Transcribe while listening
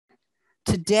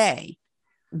today,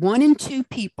 1 in 2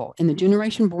 people in the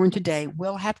generation born today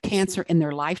will have cancer in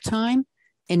their lifetime.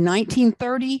 In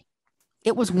 1930,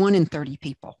 it was 1 in 30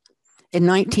 people. In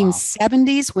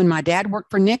 1970s, when my dad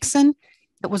worked for Nixon,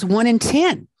 it was 1 in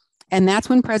 10. And that's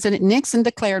when President Nixon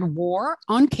declared war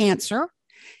on cancer.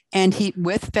 And he,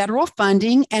 with federal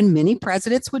funding, and many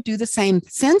presidents would do the same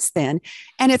since then.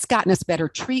 And it's gotten us better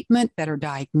treatment, better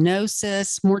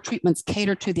diagnosis, more treatments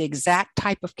cater to the exact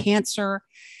type of cancer.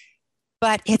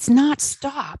 But it's not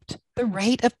stopped the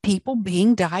rate of people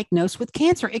being diagnosed with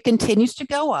cancer. It continues to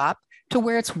go up to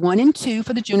where it's 1 in 2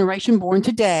 for the generation born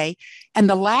today. And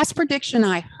the last prediction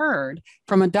I heard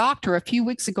from a doctor a few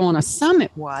weeks ago on a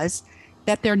summit was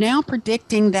that they're now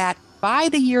predicting that by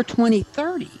the year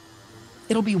 2030,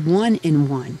 it'll be 1 in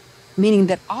 1, meaning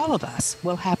that all of us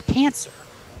will have cancer.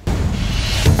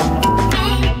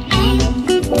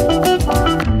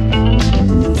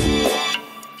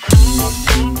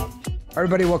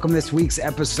 Everybody, welcome to this week's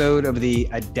episode of the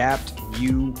Adapt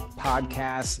You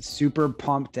podcast. Super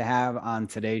pumped to have on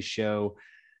today's show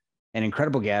an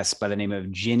incredible guest by the name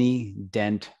of Ginny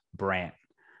Dent Brant.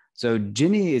 So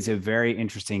Ginny is a very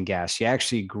interesting guest. She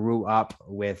actually grew up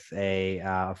with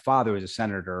a father who was a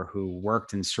senator who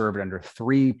worked and served under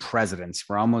 3 presidents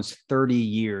for almost 30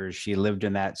 years. She lived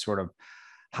in that sort of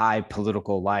high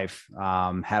political life,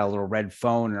 had a little red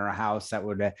phone in her house that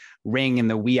would ring in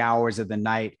the wee hours of the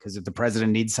night, because if the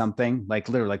president needs something, like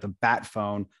literally like the bat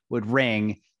phone would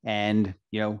ring, and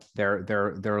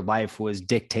their life was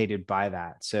dictated by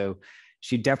that. So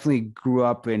she definitely grew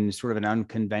up in sort of an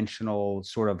unconventional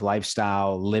sort of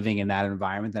lifestyle, living in that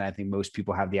environment that I think most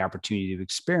people have the opportunity to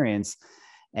experience.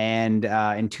 And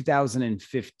in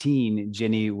 2015,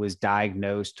 Ginny was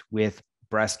diagnosed with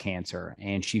breast cancer.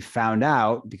 And she found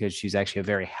out, because she's actually a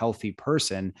very healthy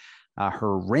person,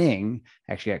 her ring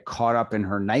actually got caught up in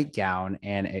her nightgown,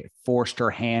 and it forced her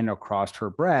hand across her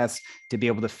breast to be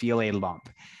able to feel a lump.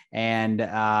 And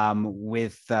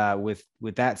with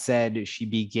that said, she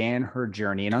began her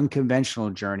journey, an unconventional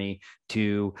journey,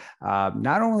 to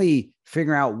not only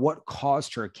figure out what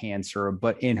caused her cancer,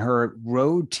 but in her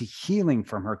road to healing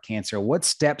from her cancer, what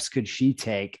steps could she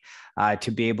take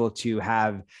to be able to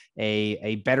have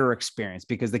a better experience,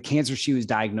 because the cancer she was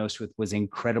diagnosed with was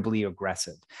incredibly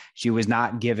aggressive. She was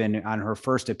not given, on her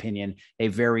first opinion, a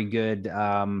very good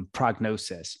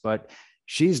prognosis, but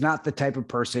she's not the type of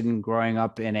person growing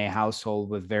up in a household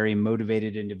with very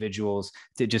motivated individuals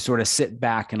to just sort of sit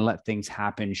back and let things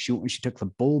happen. She took the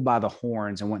bull by the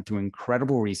horns and went through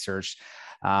incredible research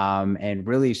and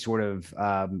really sort of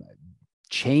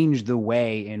changed the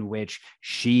way in which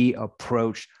she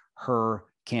approached her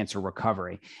cancer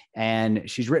recovery. And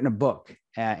she's written a book.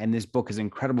 And this book is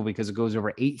incredible because it goes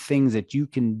over 8 things that you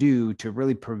can do to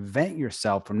really prevent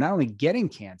yourself from not only getting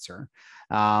cancer,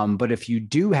 but if you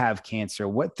do have cancer,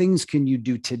 what things can you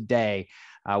do today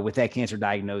with that cancer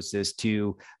diagnosis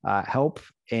to help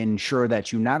ensure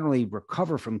that you not only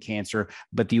recover from cancer,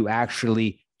 but you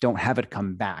actually don't have it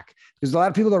come back? Because a lot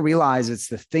of people don't realize it's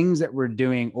the things that we're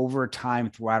doing over time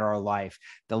throughout our life,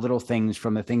 the little things,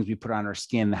 from the things we put on our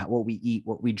skin, what we eat,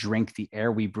 what we drink, the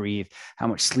air we breathe, how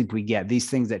much sleep we get, these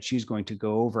things that she's going to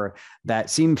go over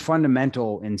that seem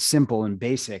fundamental and simple and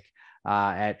basic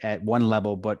at one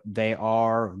level, but they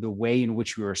are the way in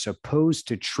which we are supposed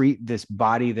to treat this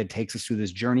body that takes us through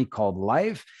this journey called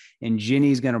life. And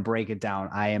Ginny's going to break it down.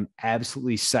 I am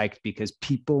absolutely psyched because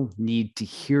people need to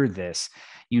hear this.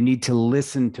 You need to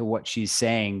listen to what she's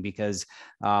saying, because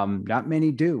not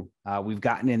many do. We've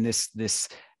gotten in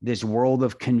this world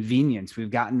of convenience. We've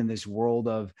gotten in this world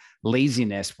of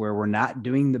laziness where we're not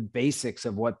doing the basics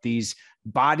of what these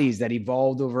bodies that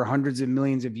evolved over hundreds of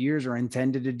millions of years are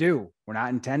intended to do. We're not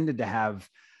intended to have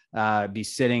be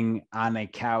sitting on a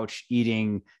couch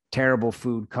eating terrible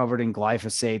food covered in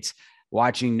glyphosates,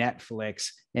 watching Netflix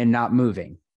and not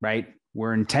moving, right?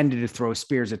 We're intended to throw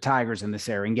spears at tigers in the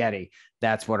Serengeti.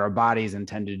 That's what our body is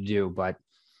intended to do. But,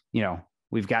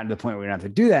 we've gotten to the point where we don't have to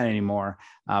do that anymore.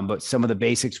 But some of the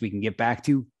basics we can get back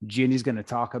to, Ginny's going to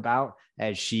talk about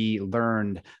as she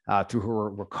learned through her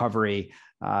recovery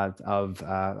of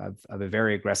a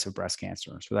very aggressive breast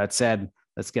cancer. So that said,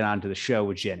 let's get on to the show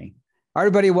with Ginny. All right,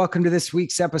 everybody, welcome to this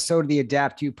week's episode of the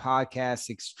Adapt You podcast.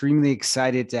 Extremely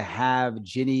excited to have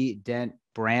Ginny Dent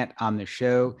Brant on the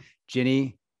show.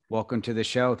 Ginny, welcome to the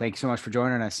show. Thank you so much for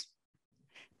joining us.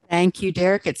 Thank you,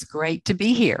 Derek. It's great to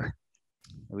be here.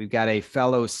 We've got a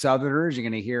fellow Southerners. You're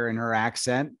going to hear in her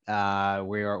accent. We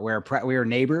are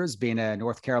neighbors. Being a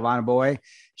North Carolina boy,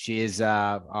 she is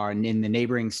in the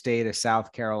neighboring state of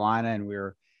South Carolina, and we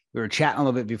were chatting a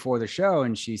little bit before the show,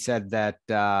 and she said that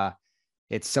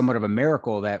it's somewhat of a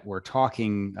miracle that we're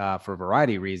talking for a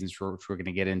variety of reasons, which we're going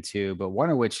to get into, but one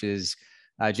of which is,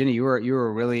 Ginny, you were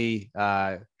a really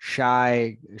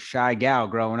shy gal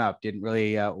growing up. Didn't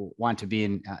really want to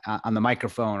be on the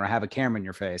microphone or have a camera in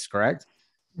your face, correct?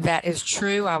 That is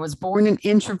true. I was born an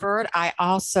introvert. I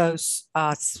also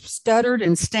stuttered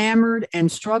and stammered and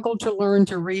struggled to learn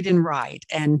to read and write.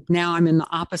 And now I'm in the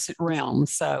opposite realm.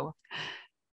 So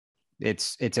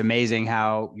it's amazing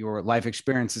how your life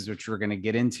experiences, which we're going to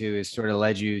get into, has sort of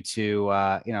led you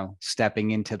to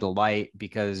stepping into the light,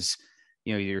 because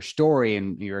your story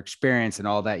and your experience and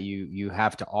all that you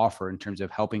have to offer in terms of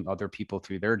helping other people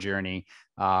through their journey.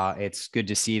 It's good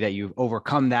to see that you've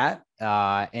overcome that.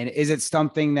 And is it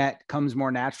something that comes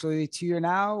more naturally to you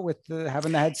now with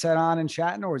having the headset on and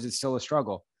chatting, or is it still a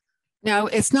struggle? no,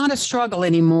 it's not a struggle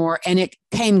anymore. And it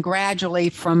came gradually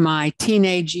from my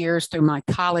teenage years through my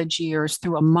college years,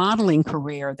 through a modeling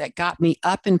career that got me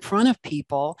up in front of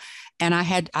people. And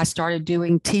I started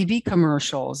doing TV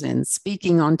commercials and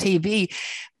speaking on TV,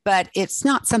 but it's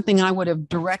not something I would have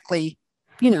directly,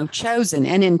 chosen.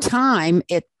 And in time,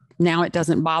 now it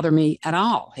doesn't bother me at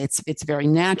all. It's very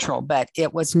natural, but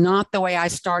it was not the way I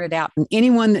started out. And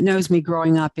anyone that knows me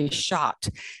growing up is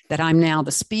shocked that I'm now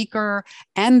the speaker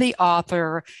and the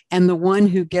author and the one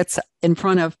who gets in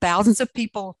front of thousands of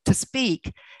people to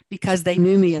speak, because they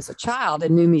knew me as a child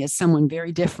and knew me as someone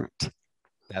very different.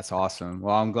 That's awesome.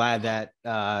 Well, I'm glad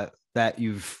that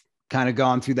you've kind of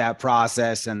gone through that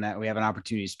process and that we have an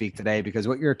opportunity to speak today, because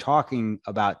what you're talking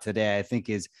about today, I think,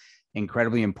 is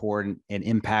incredibly important and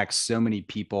impacts so many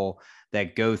people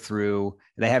that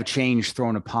they have change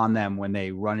thrown upon them when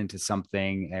they run into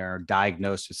something or are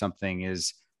diagnosed with something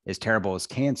as terrible as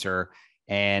cancer.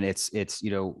 And it's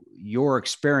your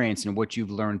experience and what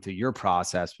you've learned through your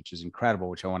process, which is incredible,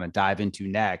 which I want to dive into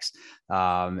next.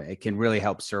 It can really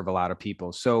help serve a lot of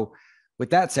people. So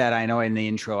with that said, I know in the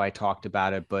intro I talked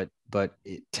about it, but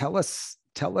tell us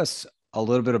a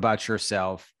little bit about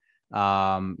yourself,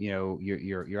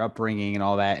 your upbringing and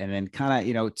all that. And then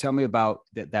kind of, tell me about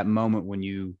that moment when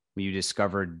you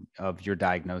discovered of your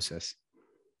diagnosis.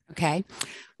 Okay.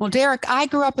 Well, Derek, I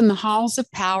grew up in the halls of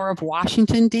power of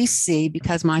Washington, D.C.,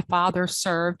 because my father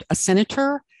served a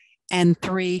senator and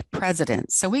 3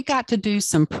 presidents. So we got to do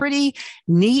some pretty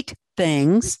neat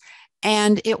things.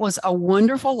 And it was a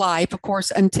wonderful life, of course,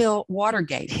 until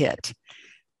Watergate hit.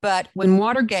 But when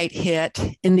Watergate hit,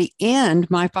 in the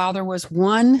end, my father was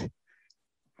there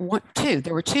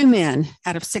were 2 men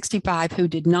out of 65 who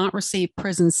did not receive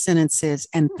prison sentences.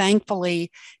 And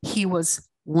thankfully, he was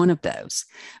one of those.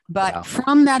 But wow.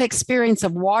 From that experience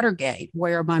of Watergate,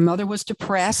 where my mother was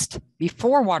depressed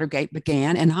before Watergate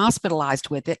began and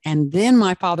hospitalized with it, and then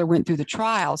my father went through the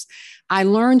trials, I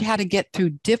learned how to get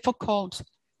through difficult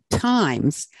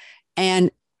times. And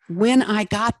when I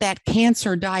got that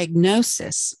cancer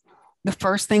diagnosis, the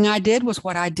first thing I did was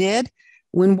what I did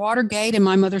when Watergate and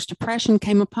my mother's depression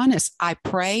came upon us. I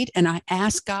prayed and I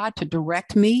asked God to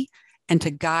direct me and to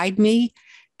guide me.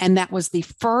 And that was the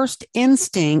first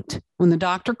instinct when the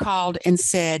doctor called and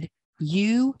said,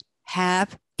 "You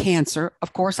have cancer."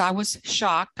 Of course, I was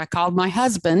shocked. I called my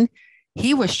husband.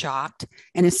 He was shocked.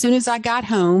 And as soon as I got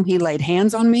home, he laid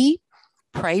hands on me,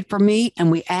 prayed for me,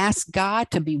 and we asked God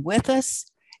to be with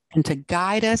us and to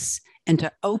guide us and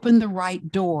to open the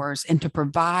right doors and to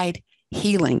provide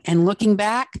healing. And looking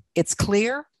back, it's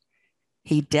clear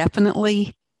he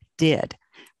definitely did.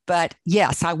 But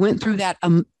yes, I went through that,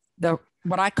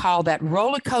 what I call that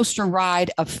roller coaster ride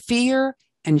of fear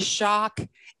and shock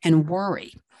and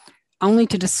worry, only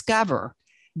to discover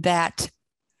that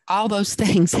all those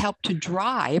things help to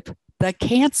drive the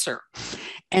cancer.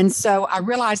 And so I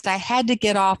realized I had to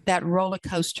get off that roller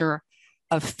coaster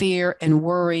of fear and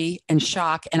worry and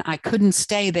shock, and I couldn't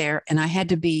stay there, and I had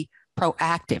to be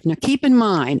proactive. Now, keep in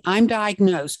mind, I'm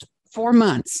diagnosed 4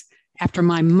 months after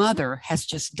my mother has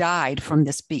just died from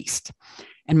this beast,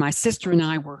 and my sister and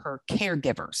I were her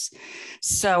caregivers.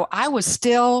 So I was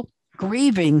still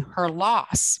grieving her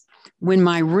loss when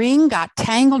my ring got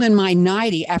tangled in my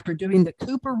nightie after doing the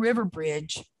Cooper River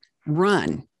Bridge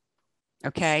run.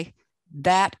 Okay,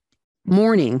 that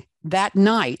morning, that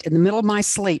night, in the middle of my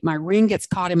sleep, my ring gets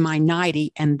caught in my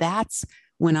nightie, and that's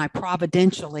when I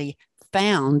providentially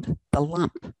found the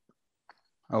lump.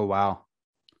 Oh, wow.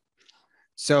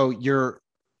 So your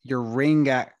ring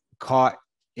got caught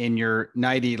in your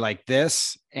nightie like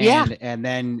this, and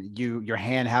then your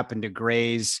hand happened to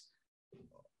graze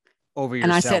over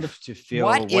yourself, and I said, to feel,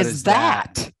 what is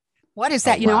that? What is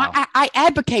Oh, that? wow. I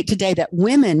advocate today that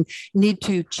women need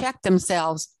to check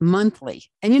themselves monthly.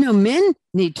 And, men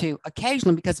need to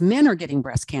occasionally because men are getting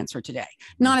breast cancer today,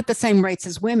 not at the same rates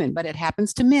as women, but it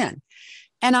happens to men.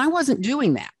 And I wasn't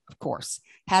doing that, of course.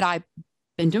 Had I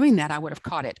been doing that, I would have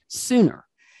caught it sooner.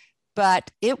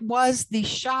 But it was the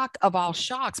shock of all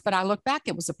shocks. But I look back,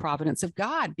 it was the providence of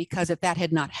God, because if that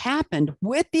had not happened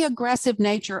with the aggressive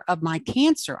nature of my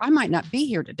cancer, I might not be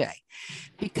here today.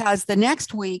 Because the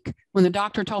next week, when the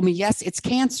doctor told me, yes, it's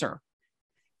cancer,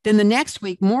 then the next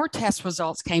week, more test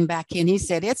results came back in. He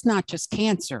said, it's not just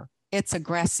cancer, it's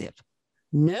aggressive.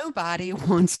 Nobody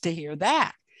wants to hear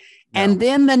that. No. And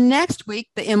then the next week,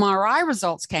 the MRI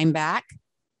results came back.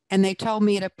 And they told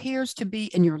me it appears to be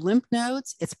in your lymph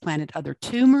nodes. It's planted other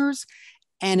tumors,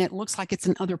 and it looks like it's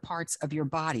in other parts of your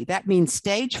body. That means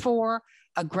stage 4,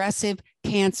 aggressive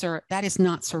cancer. That is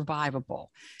not survivable.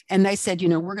 And they said,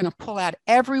 we're going to pull out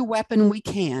every weapon we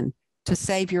can to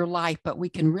save your life, but we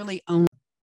can really only.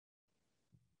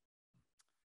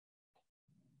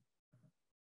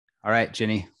 All right,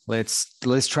 Ginny, let's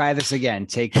try this again.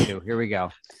 Take 2. Here we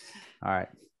go. All right.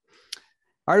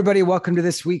 All right, everybody, welcome to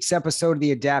this week's episode of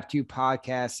the Adapt You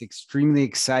podcast. Extremely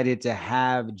excited to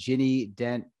have Ginny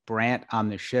Dent Brant on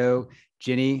the show.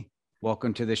 Ginny,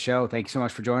 welcome to the show. Thank you so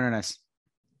much for joining us.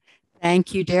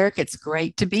 Thank you, Derek. It's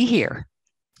great to be here.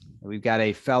 We've got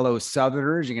a fellow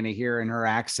Southerner. You're going to hear in her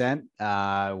accent.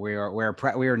 We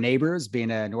are neighbors.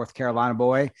 Being a North Carolina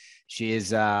boy, she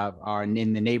is in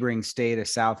the neighboring state of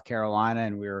South Carolina,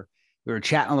 and we were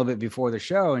chatting a little bit before the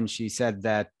show, and she said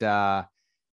that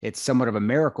it's somewhat of a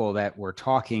miracle that we're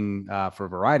talking for a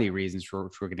variety of reasons,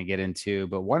 which we're going to get into.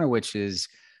 But one of which is,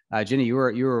 Ginny, you were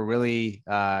a really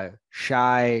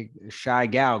shy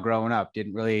gal growing up.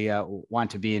 Didn't really want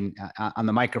to be on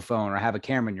the microphone or have a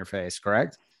camera in your face,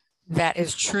 correct? That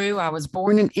is true. I was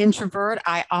born an introvert.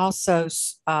 I also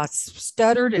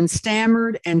stuttered and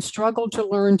stammered and struggled to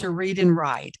learn to read and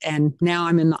write. And now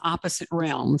I'm in the opposite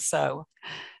realm. So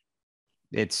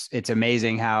it's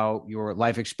amazing how your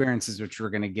life experiences, which we're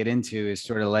going to get into, has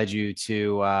sort of led you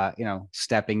to,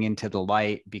 stepping into the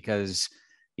light, because,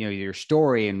 your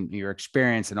story and your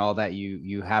experience and all that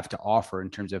you have to offer in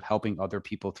terms of helping other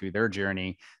people through their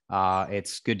journey.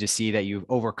 It's good to see that you've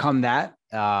overcome that.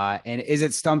 And is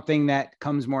it something that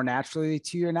comes more naturally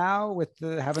to you now with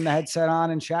having the headset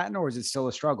on and chatting, or is it still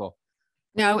a struggle?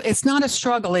 No, it's not a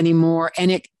struggle anymore.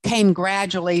 And it came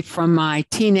gradually from my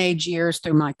teenage years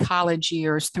through my college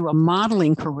years, through a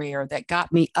modeling career that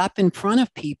got me up in front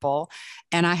of people.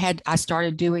 And I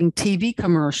started doing TV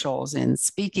commercials and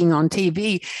speaking on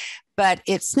TV, but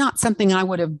it's not something I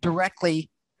would have directly,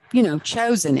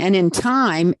 chosen. And in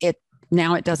time,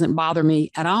 now it doesn't bother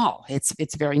me at all.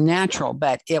 It's very natural,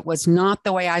 but it was not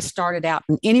the way I started out.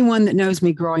 And anyone that knows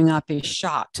me growing up is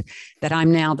shocked that I'm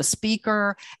now the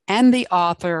speaker and the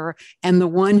author and the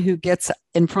one who gets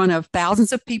in front of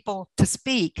thousands of people to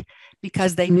speak,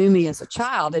 because they knew me as a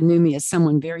child and knew me as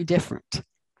someone very different.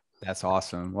 That's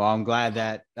awesome. Well, I'm glad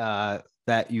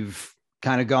that you've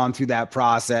kind of gone through that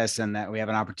process and that we have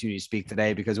an opportunity to speak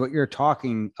today, because what you're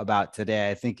talking about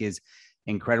today, I think, is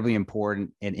incredibly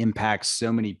important and impacts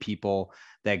so many people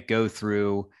that go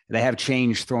through, they have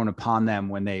change thrown upon them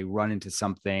when they run into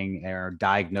something or are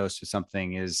diagnosed with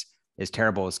something as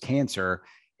terrible as cancer.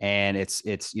 And it's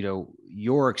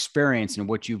your experience and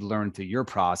what you've learned through your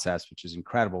process, which is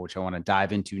incredible, which I want to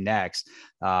dive into next.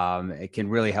 It can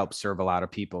really help serve a lot of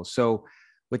people. So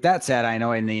with that said, I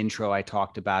know in the intro I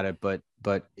talked about it, but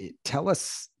tell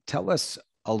us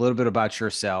a little bit about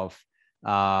yourself,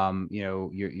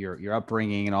 your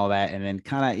upbringing and all that. And then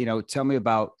kind of, tell me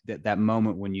about that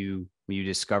moment when you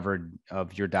discovered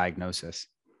of your diagnosis.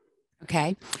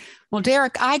 Okay. Well,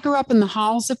 Derek, I grew up in the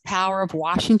halls of power of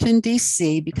Washington,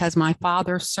 D.C., because my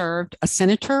father served a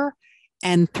senator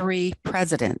and 3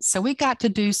 presidents. So we got to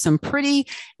do some pretty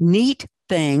neat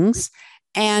things.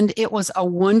 And it was a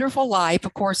wonderful life,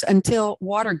 of course, until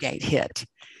Watergate hit.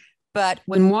 But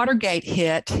when Watergate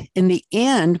hit, in the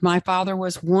end, my father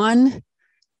was there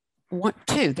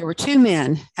were 2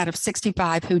 men out of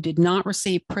 65 who did not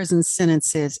receive prison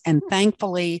sentences. And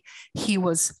thankfully, he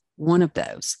was one of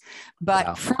those. But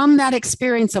wow. From that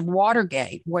experience of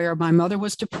Watergate, where my mother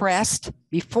was depressed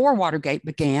before Watergate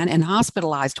began and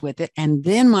hospitalized with it, and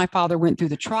then my father went through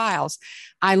the trials,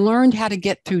 I learned how to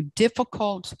get through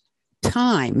difficult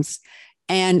times.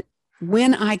 And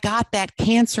when I got that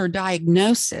cancer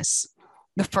diagnosis,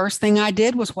 the first thing I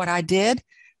did was what I did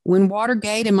when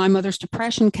Watergate and my mother's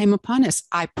depression came upon us.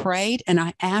 I prayed and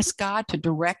I asked God to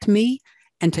direct me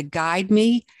and to guide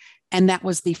me. And that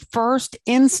was the first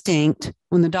instinct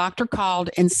when the doctor called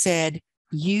and said,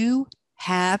 "You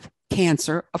have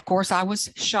cancer. Of course, I was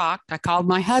shocked. I called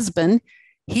my husband.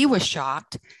 He was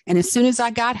shocked. And as soon as I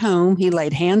got home, he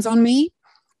laid hands on me,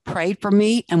 prayed for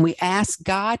me, and we asked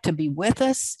God to be with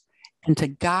us and to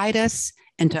guide us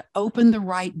and to open the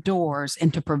right doors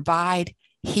and to provide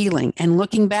healing. And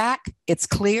looking back, it's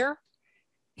clear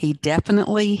he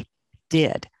definitely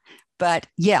did. But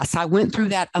yes, I went through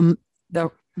that,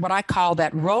 what I call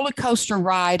that roller coaster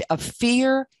ride of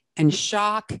fear and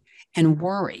shock and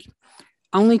worry,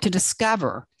 only to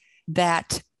discover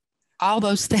that all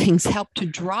those things help to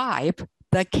drive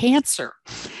the cancer.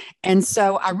 And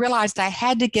so I realized I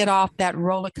had to get off that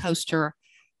roller coaster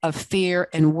of fear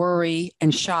and worry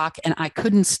and shock, and I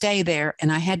couldn't stay there,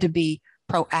 and I had to be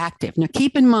proactive. Now,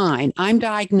 keep in mind, I'm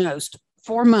diagnosed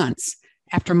 4 months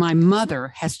after my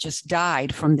mother has just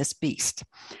died from this beast,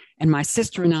 and my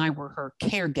sister and I were her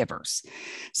caregivers.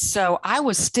 So I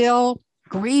was still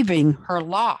grieving her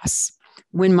loss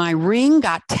when my ring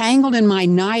got tangled in my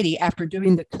nightie after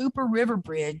doing the Cooper River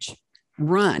Bridge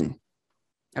run.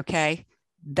 Okay.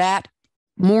 That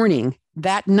morning,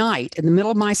 that night, in the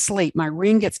middle of my sleep, my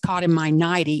ring gets caught in my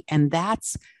nightie, and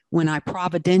that's when I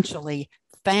providentially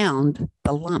found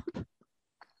the lump.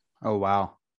 Oh,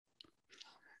 wow.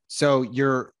 So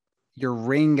your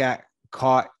ring got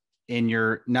caught in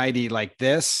your nightie like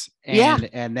this,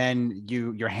 and then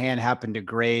your hand happened to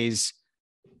graze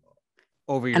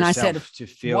over yourself, and I said, to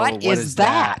feel, what is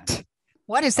that?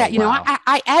 What is that? Oh, wow.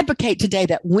 I advocate today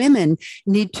that women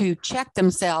need to check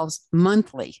themselves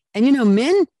monthly. And,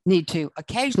 men need to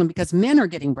occasionally, because men are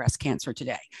getting breast cancer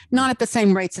today, not at the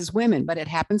same rates as women, but it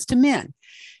happens to men.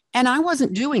 And I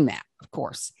wasn't doing that, of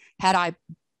course. Had I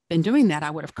been doing that,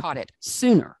 I would have caught it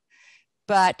sooner.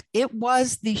 But it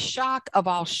was the shock of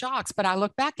all shocks. But I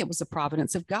look back, it was the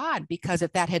providence of God, because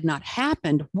if that had not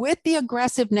happened with the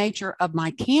aggressive nature of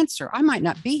my cancer, I might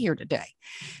not be here today.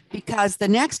 Because the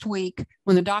next week,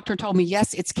 when the doctor told me,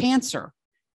 yes, it's cancer,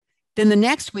 then the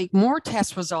next week, more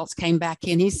test results came back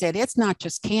in. He said, it's not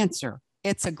just cancer,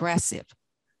 it's aggressive.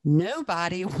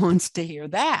 Nobody wants to hear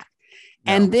that.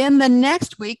 No. And then the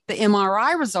next week, the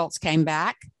MRI results came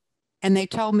back. And they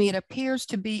told me it appears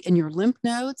to be in your lymph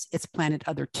nodes. It's planted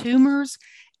other tumors,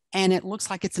 and it looks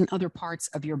like it's in other parts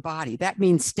of your body. That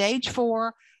means stage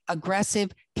 4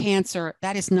 aggressive cancer.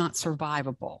 That is not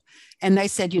survivable. And they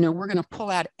said, we're going to pull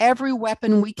out every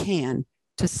weapon we can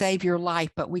to save your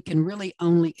life, but we can really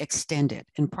only extend it,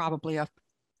 and probably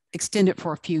extend it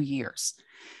for a few years.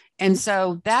 And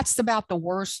so that's about the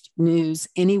worst news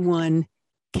anyone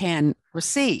can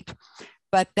receive.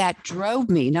 But that drove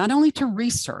me not only to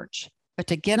research, but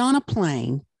to get on a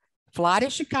plane, fly to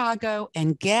Chicago,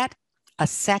 and get a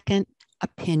second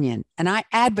opinion. And I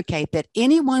advocate that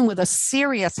anyone with a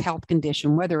serious health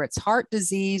condition, whether it's heart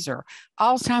disease or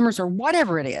Alzheimer's or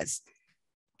whatever it is,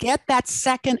 get that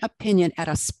second opinion at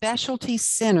a specialty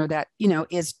center that,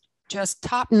 is just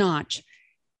top notch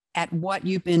at what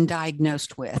you've been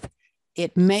diagnosed with.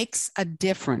 It makes a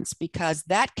difference, because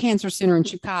that cancer center in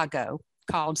Chicago,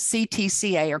 called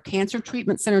CTCA, or Cancer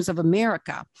Treatment Centers of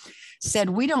America, said,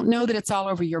 we don't know that it's all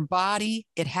over your body.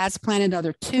 It has planted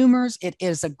other tumors. It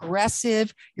is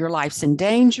aggressive. Your life's in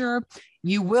danger.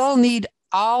 You will need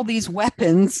all these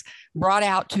weapons brought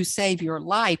out to save your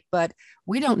life, but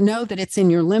we don't know that it's in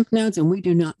your lymph nodes, and we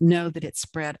do not know that it's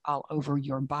spread all over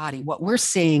your body. What we're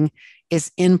seeing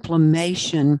is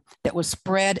inflammation that was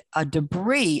spread, a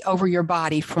debris over your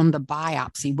body from the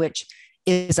biopsy, which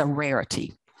is a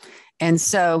rarity. And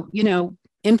so,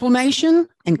 inflammation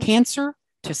and cancer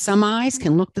to some eyes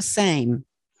can look the same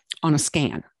on a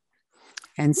scan.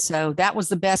 And so that was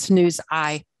the best news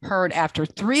I heard after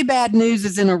 3 bad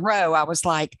newses in a row. I was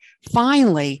like,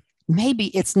 finally,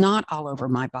 maybe it's not all over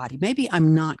my body. Maybe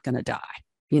I'm not going to die,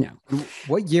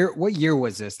 What year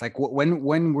was this? Like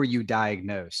when were you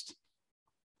diagnosed?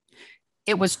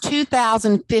 It was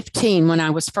 2015 when I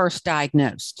was first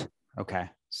diagnosed. Okay.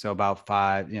 So about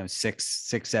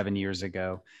 6-7 years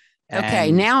ago.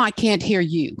 Okay. Now I can't hear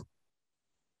you.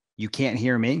 You can't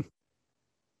hear me?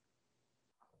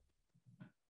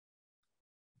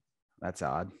 That's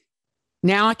odd.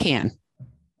 Now I can.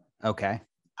 Okay.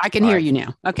 I can hear you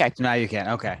now. Okay. So now you can.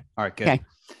 Okay. All right. Good. Okay.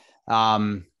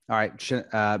 All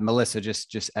right. Melissa,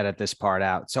 just edit this part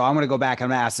out. So I'm going to go back. I'm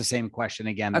going to ask the same question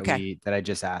again that I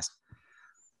just asked.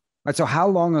 All right. So how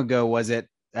long ago was it,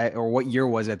 or what year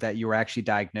was it that you were actually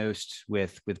diagnosed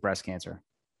with breast cancer?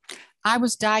 I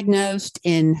was diagnosed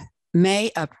in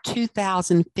May of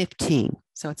 2015.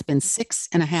 So it's been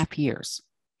 6.5 years.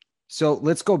 So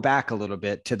let's go back a little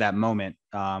bit to that moment,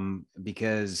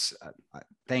 because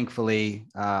thankfully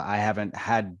I haven't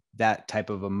had that type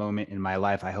of a moment in my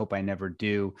life. I hope I never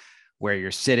do. where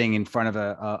you're sitting in front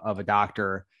of a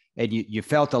doctor and you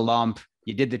felt a lump,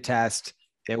 you did the test,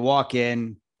 they walk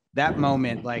in. That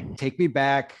moment, like, take me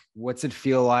back. What's it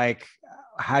feel like?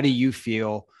 How do you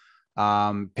feel?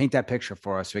 Paint that picture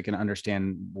for us so we can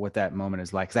understand what that moment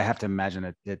is like. Because I have to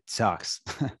imagine it sucks.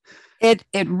 It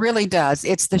really does.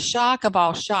 It's the shock of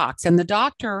all shocks. And the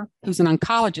doctor, who's an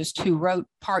oncologist who wrote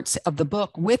parts of the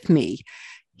book with me,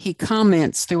 he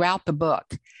comments throughout the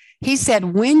book. He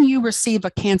said, when you receive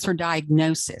a cancer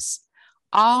diagnosis,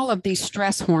 all of these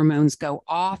stress hormones go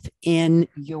off in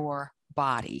your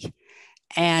body.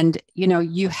 And,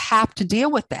 you have to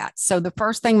deal with that. So the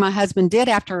first thing my husband did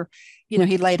after,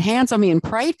 he laid hands on me and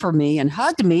prayed for me and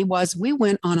hugged me was we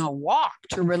went on a walk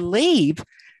to relieve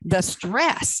the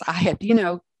stress. I had,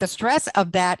 the stress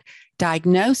of that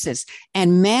diagnosis.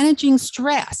 And managing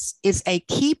stress is a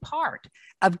key part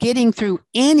of getting through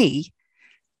any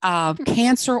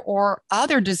cancer or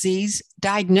other disease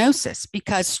diagnosis,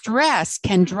 because stress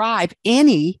can drive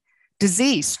any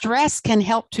disease. Stress can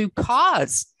help to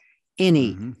cause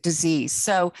any disease.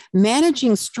 So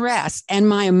managing stress and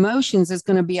my emotions is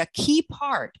going to be a key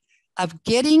part of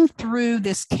getting through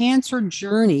this cancer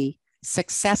journey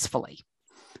successfully.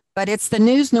 But it's the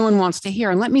news no one wants to hear.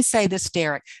 And let me say this,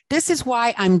 Derek, this is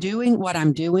why I'm doing what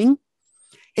I'm doing.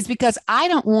 It's because I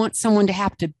don't want someone to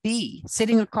have to be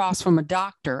sitting across from a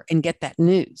doctor and get that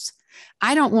news.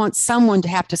 I don't want someone to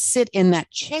have to sit in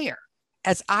that chair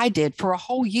as I did for a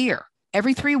whole year,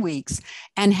 every 3 weeks,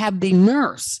 and have the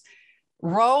nurse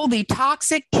roll the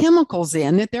toxic chemicals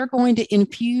in that they're going to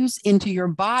infuse into your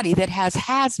body that has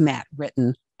hazmat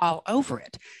written all over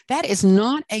it. That is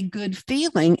not a good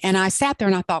feeling. And I sat there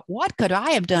and I thought, what could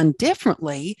I have done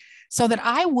differently so that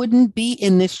I wouldn't be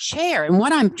in this chair? And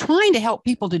what I'm trying to help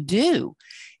people to do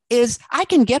is I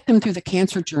can get them through the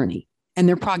cancer journey and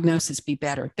their prognosis be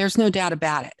better. There's no doubt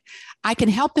about it. I can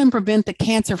help them prevent the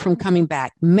cancer from coming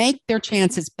back, make their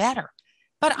chances better.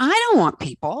 But I don't want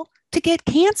people to get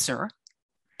cancer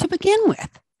to begin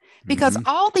with, because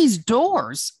all these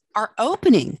doors are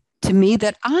opening to me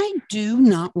that I do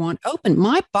not want open.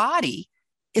 My body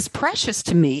is precious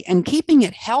to me, and keeping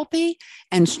it healthy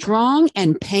and strong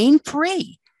and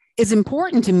pain-free is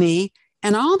important to me.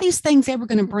 And all these things they were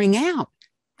going to bring out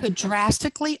could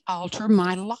drastically alter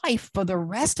my life for the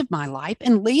rest of my life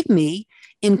and leave me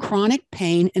in chronic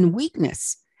pain and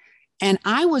weakness. And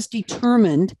I was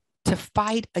determined to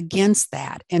fight against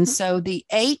that. And so the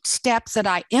 8 steps that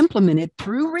I implemented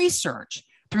through research,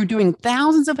 through doing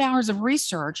thousands of hours of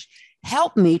research,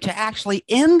 helped me to actually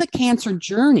end the cancer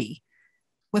journey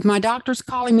with my doctors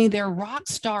calling me their rock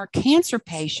star cancer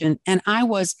patient. And I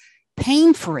was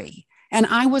pain-free and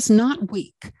I was not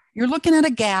weak. You're looking at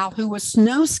a gal who was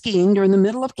snow skiing during the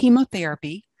middle of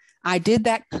chemotherapy. I did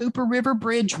that Cooper River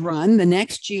Bridge run the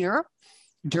next year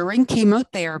during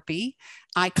chemotherapy.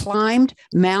 I climbed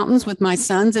mountains with my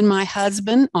sons and my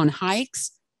husband on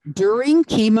hikes during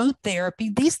chemotherapy.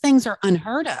 These things are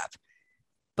unheard of.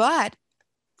 But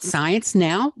science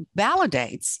now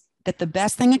validates that the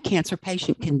best thing a cancer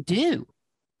patient can do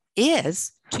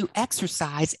is to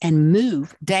exercise and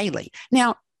move daily.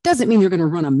 Now, doesn't mean you're going to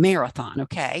run a marathon,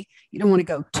 okay? You don't want to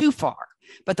go too far.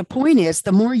 But the point is,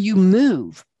 the more you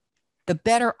move, the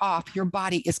better off your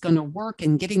body is going to work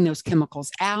in getting those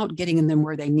chemicals out, getting them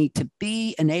where they need to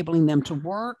be, enabling them to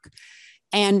work,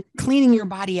 and cleaning your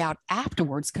body out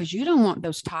afterwards, because you don't want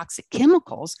those toxic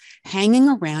chemicals hanging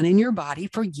around in your body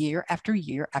for year after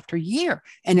year after year.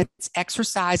 And it's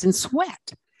exercise and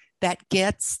sweat that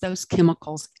gets those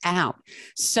chemicals out.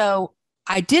 So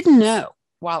I didn't know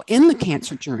while in the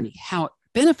cancer journey how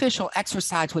beneficial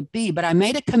exercise would be, but I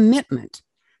made a commitment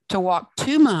to walk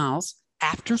 2 miles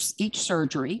after each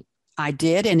surgery. I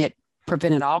did, and it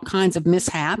prevented all kinds of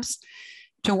mishaps.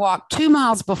 To walk 2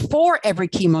 miles before every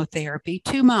chemotherapy,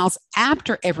 2 miles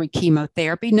after every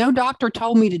chemotherapy. No doctor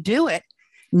told me to do it.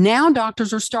 Now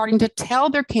doctors are starting to tell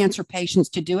their cancer patients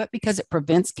to do it because it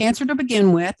prevents cancer to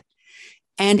begin with,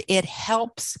 and it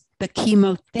helps the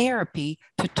chemotherapy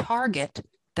to target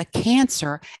the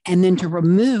cancer and then to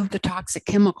remove the toxic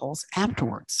chemicals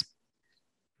afterwards.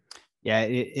 Yeah,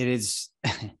 it is.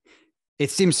 It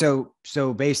seems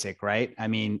so basic, right? I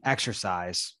mean,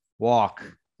 exercise, walk.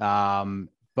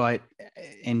 But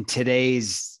in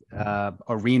today's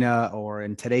arena, or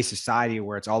in today's society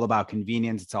where it's all about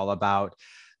convenience, it's all about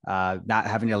not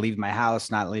having to leave my house,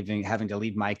 having to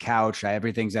leave my couch.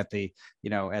 Everything's at the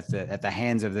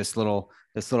hands of this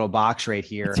little box right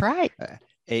here. That's right.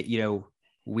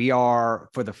 We are,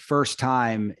 for the first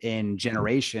time in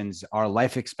generations, our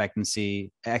life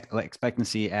expectancy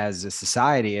as a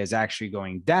society is actually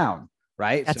going down,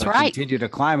 right? That's so it right. continued to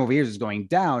climb over years, it's going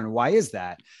down. Why is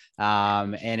that?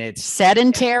 And it's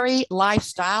sedentary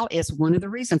lifestyle is one of the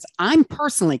reasons. I'm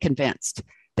personally convinced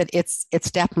that it's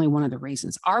definitely one of the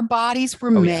reasons. Our bodies were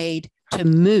made to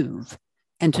move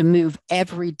and to move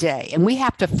every day. And we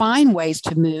have to find ways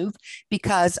to move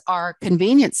because our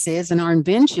conveniences and our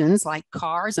inventions like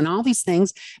cars and all these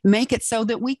things make it so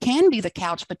that we can be the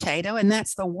couch potato. And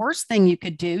that's the worst thing you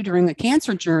could do during a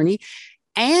cancer journey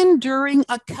and during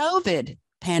a COVID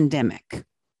pandemic.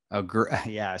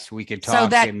 Yes, we could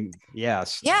talk. So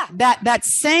yes. Yeah, that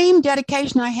same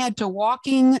dedication I had to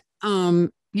walking,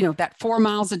 that 4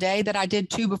 miles a day that I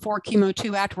did 2 before chemo,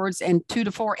 2 afterwards, and 2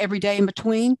 to 4 every day in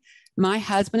between, my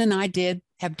husband and I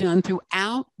have done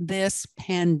throughout this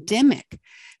pandemic,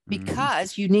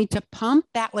 because you need to pump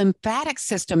that lymphatic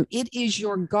system. It is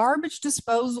your garbage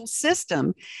disposal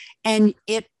system, and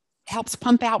it helps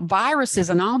pump out viruses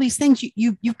and all these things.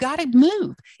 You've got to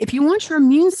move. If you want your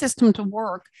immune system to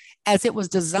work as it was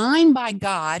designed by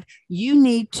God, you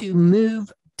need to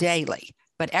move daily.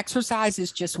 But exercise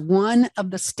is just one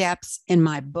of the steps in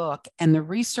my book, and the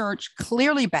research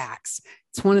clearly backs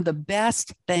it's one of the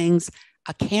best things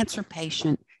a cancer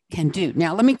patient can do.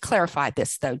 Now, let me clarify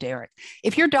this though, Derek.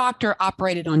 If your doctor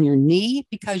operated on your knee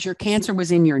because your cancer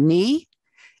was in your knee,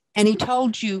 and he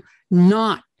told you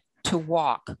not to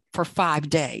walk for 5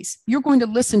 days, you're going to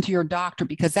listen to your doctor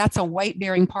because that's a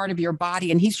weight-bearing part of your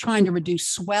body, and he's trying to reduce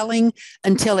swelling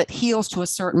until it heals to a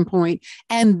certain point,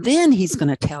 and then he's going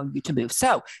to tell you to move.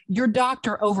 So your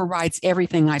doctor overrides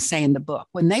everything I say in the book.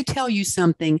 When they tell you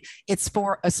something, it's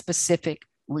for a specific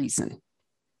reason.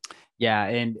 Yeah,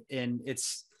 and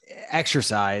it's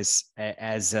exercise,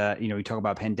 as we talk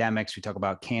about pandemics, we talk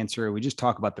about cancer, we just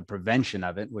talk about the prevention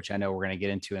of it, which I know we're going to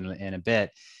get into in a bit.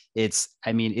 It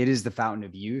is the fountain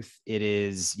of youth. It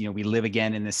is, we live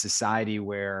again in this society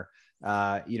where,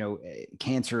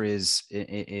 cancer is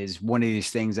one of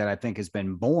these things that I think has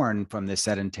been born from this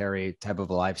sedentary type of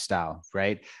a lifestyle,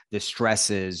 right? The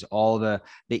stresses, all the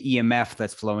EMF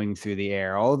that's flowing through the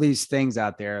air, all these things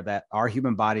out there that our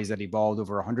human bodies that evolved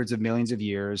over hundreds of millions of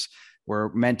years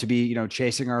were meant to be,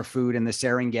 chasing our food in the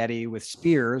Serengeti with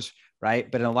spears,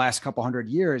 right? But in the last couple 100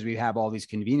 years, we have all these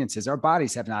conveniences. Our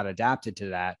bodies have not adapted to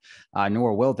that,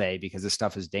 nor will they, because this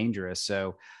stuff is dangerous.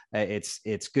 So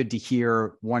it's good to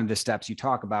hear one of the steps you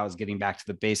talk about is getting back to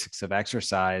the basics of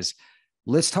exercise.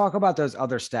 Let's talk about those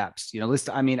other steps. I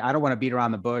don't want to beat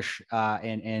around the bush,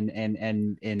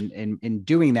 in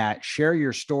doing that. Share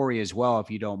your story as well, if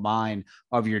you don't mind,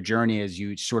 of your journey as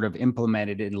you sort of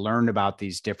implemented and learned about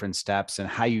these different steps and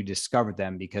how you discovered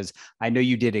them. Because I know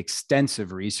you did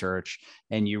extensive research,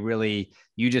 and you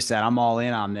just said, I'm all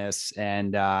in on this,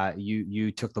 and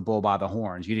you took the bull by the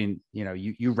horns. You didn't,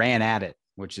 you ran at it,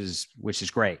 which is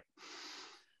great.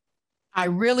 I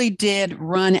really did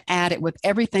run at it with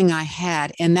everything I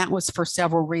had, and that was for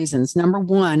several reasons. Number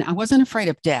one, I wasn't afraid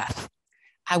of death.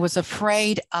 I was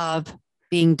afraid of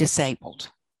being disabled.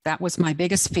 That was my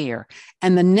biggest fear.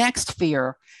 And the next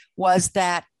fear was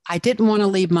that I didn't want to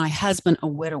leave my husband a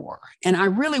widower. And I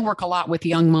really work a lot with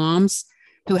young moms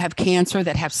who have cancer,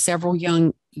 that have several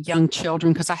young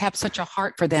children, because I have such a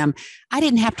heart for them. I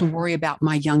didn't have to worry about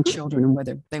my young children and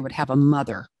whether they would have a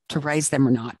mother to raise them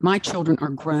or not. My children are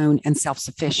grown and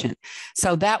self-sufficient.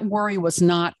 So that worry was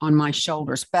not on my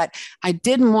shoulders, but I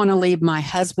didn't want to leave my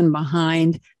husband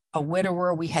behind, a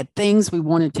widower. We had things we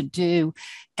wanted to do.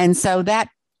 And so that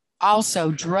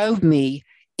also drove me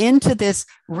into this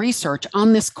research,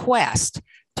 on this quest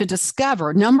to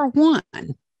discover, number one,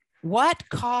 what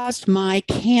caused my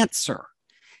cancer?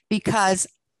 Because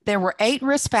there were 8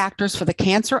 risk factors for the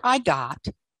cancer I got.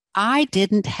 I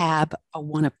didn't have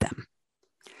one of them.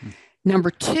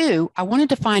 Number 2, I wanted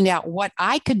to find out what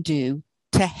I could do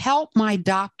to help my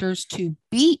doctors to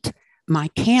beat my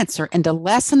cancer and to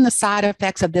lessen the side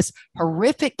effects of this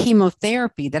horrific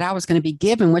chemotherapy that I was going to be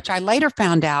given, which I later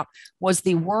found out was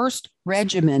the worst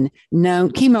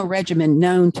chemo regimen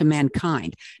known to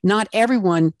mankind. Not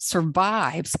everyone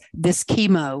survives this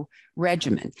chemo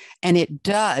regimen, and it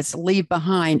does leave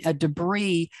behind a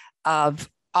debris of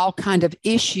all kinds of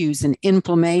issues and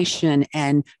inflammation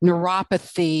and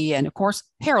neuropathy, and of course,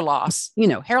 hair loss.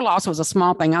 Hair loss was a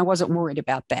small thing. I wasn't worried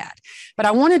about that. But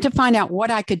I wanted to find out what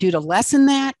I could do to lessen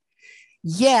that,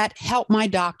 yet help my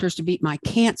doctors to beat my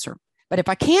cancer. But if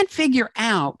I can't figure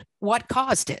out what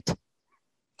caused it,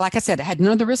 like I said, I had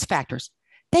none of the risk factors.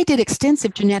 They did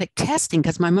extensive genetic testing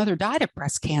because my mother died of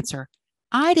breast cancer.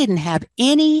 I didn't have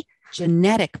any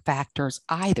genetic factors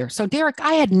either. So, Derek,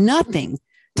 I had nothing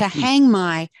to hang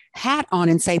my hat on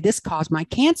and say, this caused my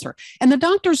cancer. And the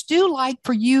doctors do like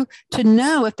for you to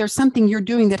know if there's something you're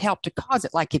doing that helped to cause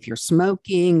it, like if you're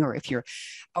smoking or if you're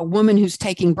a woman who's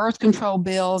taking birth control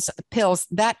pills,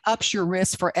 that ups your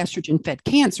risk for estrogen-fed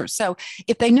cancer. So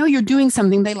if they know you're doing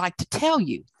something, they like to tell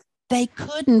you. They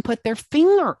couldn't put their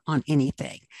finger on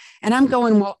anything. And I'm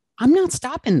going, well, I'm not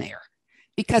stopping there,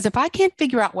 because if I can't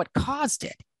figure out what caused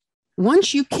it,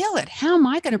 once you kill it, how am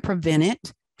I going to prevent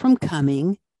it from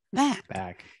coming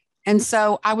back? And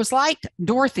so I was like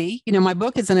Dorothy. My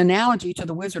book is an analogy to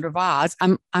the Wizard of Oz.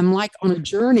 I'm like on a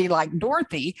journey like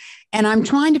Dorothy, and I'm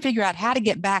trying to figure out how to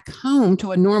get back home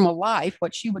to a normal life,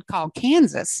 what she would call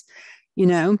Kansas,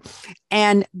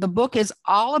 and the book is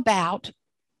all about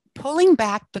pulling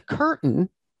back the curtain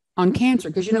on cancer.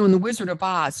 Because, in the Wizard of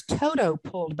Oz, Toto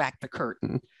pulled back the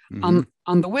curtain on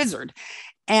the wizard.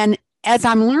 And as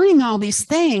I'm learning all these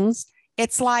things,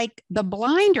 it's like the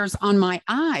blinders on my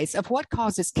eyes of what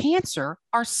causes cancer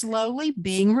are slowly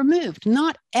being removed.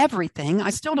 Not everything. I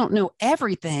still don't know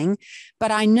everything,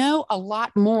 but I know a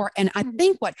lot more. And I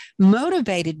think what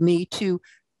motivated me to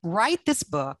write this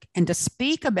book and to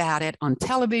speak about it on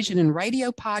television and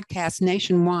radio podcasts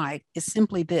nationwide is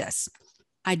simply this.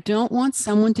 I don't want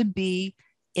someone to be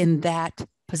in that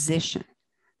position.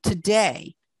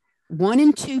 Today, 1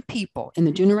 in 2 people in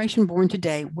the generation born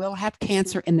today will have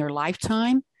cancer in their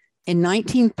lifetime. In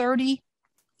 1930,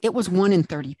 it was 1 in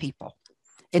 30 people.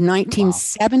 In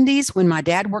 1970s, when my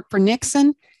dad worked for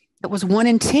Nixon, it was 1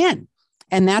 in 10.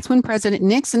 And that's when President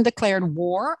Nixon declared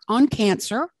war on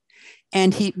cancer.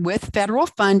 And with federal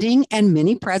funding, and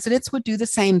many presidents would do the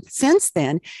same since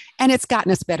then. And it's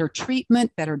gotten us better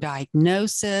treatment, better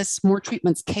diagnosis, more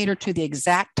treatments cater to the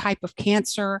exact type of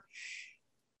cancer.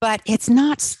 But it's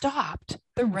not stopped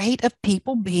the rate of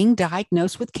people being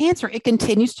diagnosed with cancer. It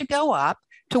continues to go up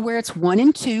to where it's 1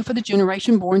 in 2 for the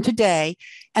generation born today.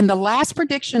 And the last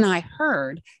prediction I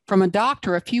heard from a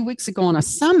doctor a few weeks ago on a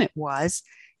summit was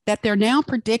that they're now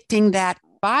predicting that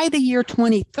by the year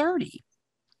 2030,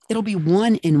 it'll be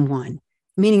 1 in 1,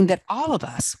 meaning that all of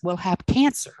us will have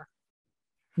cancer,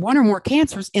 1 or more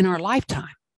cancers in our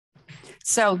lifetime.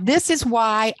 So this is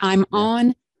why I'm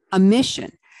on a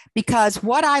mission. Because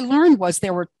what I learned was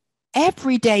there were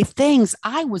everyday things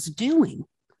I was doing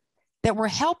that were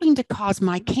helping to cause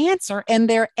my cancer. And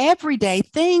they're everyday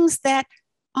things that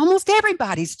almost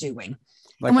everybody's doing.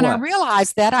 Like and when I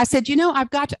realized that, I said, I've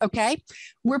got to,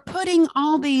 we're putting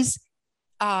all these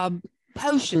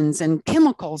potions and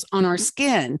chemicals on our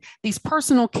skin. These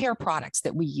personal care products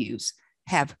that we use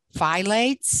have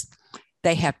phthalates,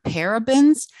 they have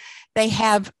parabens, they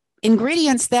have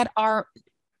ingredients that are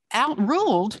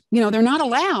outruled, they're not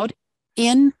allowed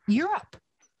in Europe,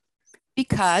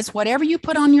 because whatever you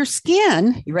put on your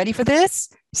skin, you ready for this?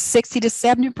 60 to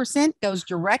 70% goes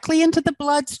directly into the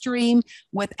bloodstream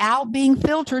without being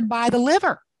filtered by the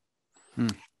liver.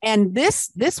 And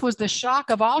this was the shock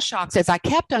of all shocks as I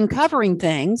kept uncovering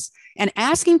things and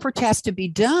asking for tests to be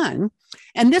done.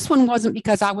 And this one wasn't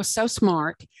because I was so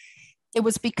smart. It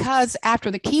was because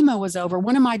after the chemo was over,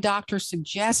 one of my doctors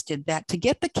suggested that to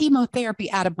get the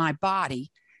chemotherapy out of my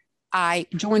body, I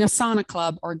join a sauna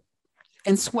club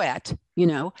and sweat,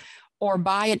 or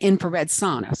buy an infrared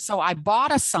sauna. So I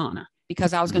bought a sauna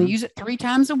because I was going to use it 3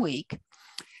 times a week.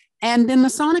 And then the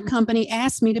sauna company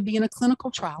asked me to be in a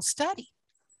clinical trial study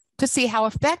to see how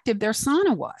effective their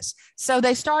sauna was. So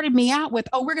they started me out with,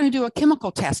 we're going to do a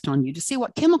chemical test on you to see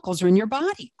what chemicals are in your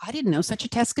body. I didn't know such a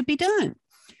test could be done.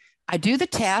 I do the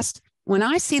test. When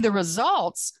I see the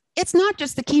results, it's not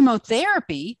just the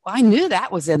chemotherapy. Well, I knew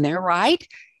that was in there, right?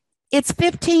 It's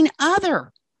 15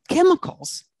 other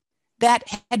chemicals that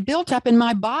had built up in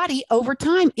my body over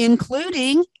time,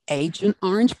 including Agent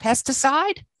Orange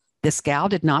pesticide. This gal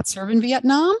did not serve in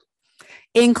Vietnam,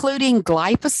 including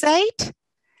glyphosate.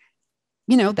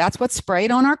 That's what's sprayed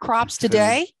on our crops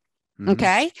today.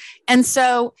 Okay. And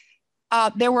so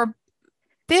there were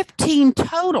 15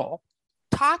 total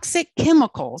toxic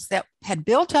chemicals that had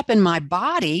built up in my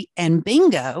body, and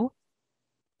bingo,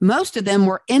 most of them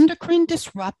were endocrine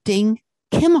disrupting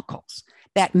chemicals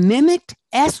that mimicked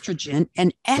estrogen,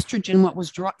 and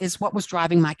estrogen is what was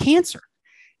driving my cancer.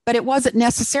 But it wasn't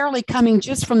necessarily coming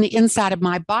just from the inside of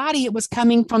my body. It was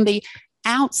coming from the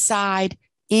outside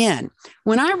in.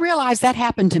 When I realized that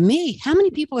happened to me, how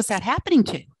many people is that happening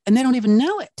to? And they don't even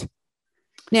know it.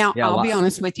 Now, I'll be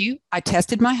honest with you. I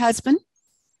tested my husband.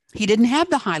 He didn't have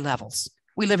the high levels.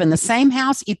 We live in the same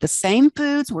house, eat the same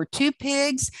foods. We're 2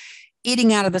 pigs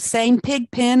eating out of the same pig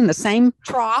pen and the same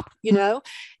trough,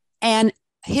 and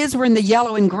his were in the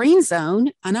yellow and green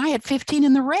zone, and I had 15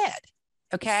 in the red.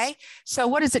 Okay. So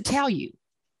what does it tell you?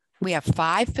 We have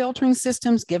 5 filtering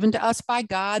systems given to us by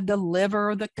God: the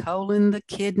liver, the colon, the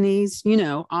kidneys,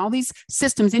 all these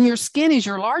systems. And your skin is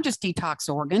your largest detox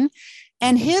organ,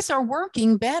 and his are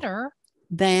working better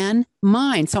than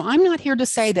mine. So I'm not here to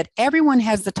say that everyone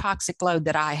has the toxic load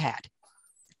that I had.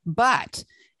 But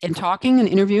in talking and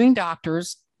interviewing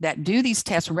doctors that do these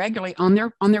tests regularly on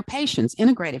their patients,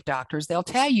 integrative doctors, they'll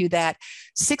tell you that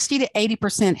 60 to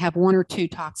 80% have 1 or 2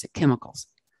 toxic chemicals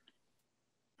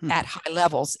at high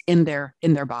levels in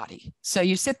their body. So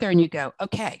you sit there and you go,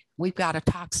 okay, we've got a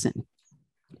toxin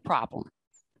problem.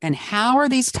 And how are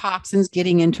these toxins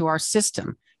getting into our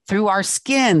system? Through our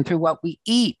skin, through what we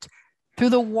eat, through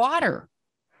the water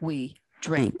we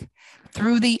drink,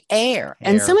 through the air.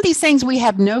 And some of these things we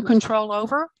have no control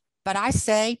over. But I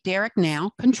say, Derek,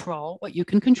 now control what you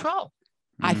can control.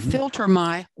 I filter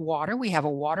my water. We have a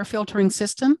water filtering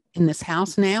system in this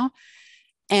house now.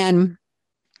 And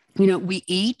we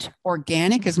eat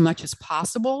organic as much as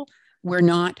possible. We're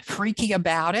not freaky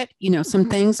about it. Some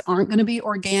things aren't going to be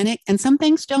organic, and some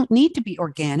things don't need to be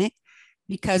organic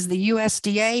because the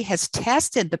USDA has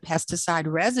tested the pesticide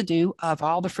residue of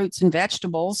all the fruits and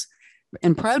vegetables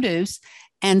and produce,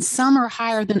 and some are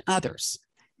higher than others.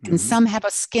 And some have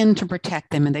a skin to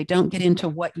protect them, and they don't get into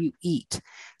what you eat.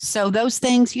 So those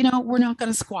things, we're not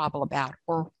going to squabble about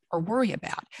or worry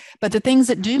about. But the things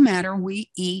that do matter, we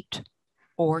eat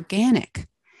organic.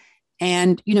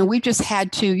 And, we've just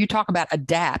had to, you talk about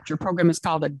adapt. Your program is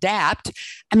called Adapt.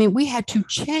 I mean, we had to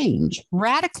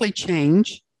radically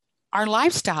change our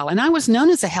lifestyle. And I was known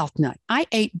as a health nut. I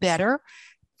ate better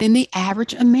than the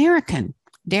average American.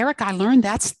 Derek, I learned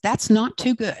that's not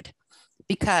too good,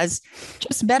 because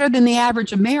just better than the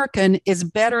average American is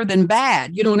better than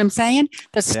bad. You know what I'm saying?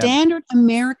 The standard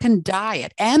American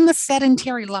diet and the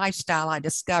sedentary lifestyle I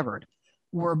discovered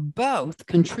were both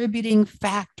contributing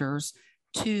factors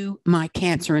to my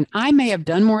cancer. And I may have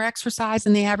done more exercise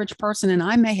than the average person, and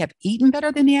I may have eaten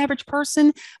better than the average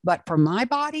person, but for my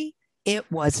body, it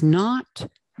was not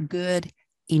good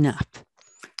enough.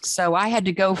 So I had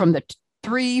to go from the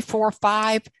 3, 4,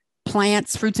 5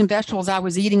 plants, fruits and vegetables I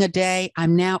was eating a day.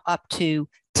 I'm now up to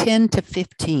 10 to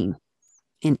 15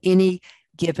 in any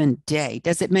given day.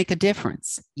 Does it make a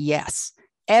difference? Yes.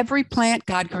 Every plant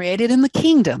God created in the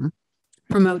kingdom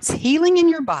promotes healing in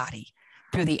your body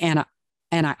through the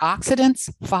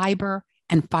antioxidants, fiber,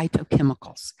 and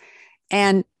phytochemicals.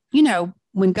 And,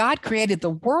 when God created the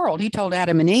world, he told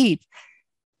Adam and Eve,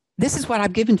 this is what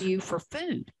I've given to you for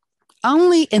food.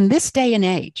 Only in this day and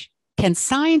age can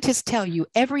scientists tell you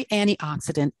every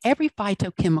antioxidant, every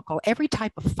phytochemical, every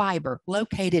type of fiber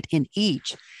located in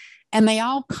each. And they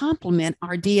all complement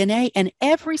our DNA, and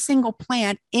every single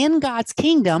plant in God's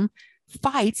kingdom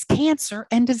fights cancer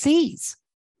and disease.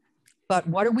 But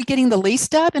what are we getting the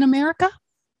least of in America?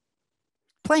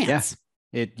 Plants.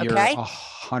 Yeah, you're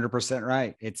 100%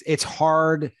 right. It's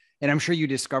hard. And I'm sure you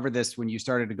discovered this when you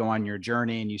started to go on your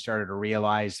journey and you started to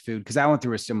realize food, because I went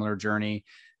through a similar journey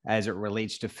as it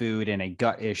relates to food and a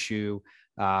gut issue,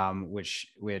 which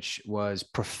was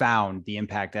profound, the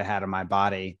impact that had on my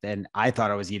body. And I thought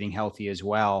I was eating healthy as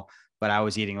well, but I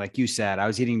was eating, like you said, I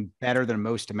was eating better than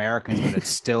most Americans, but it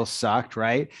still sucked,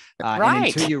 right? Right. And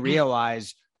until you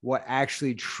realize what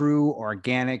actually true,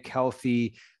 organic,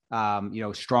 healthy,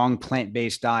 strong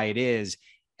plant-based diet is,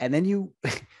 and then you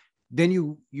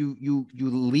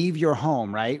leave your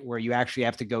home, right, where you actually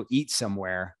have to go eat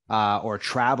somewhere or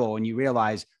travel, and you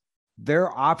realize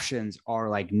their options are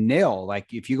like nil.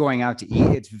 Like if you're going out to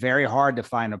eat, it's very hard to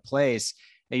find a place,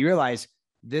 and you realize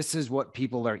this is what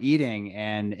people are eating,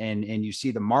 and you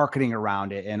see the marketing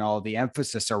around it and all the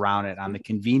emphasis around it on the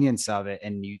convenience of it,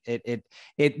 and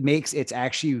it's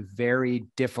actually very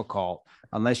difficult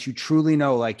unless you truly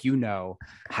know, like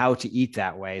how to eat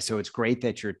that way. So it's great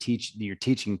that you're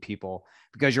teaching people,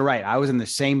 because you're right. I was in the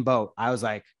same boat. I was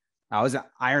an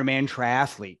Ironman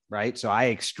triathlete, right? So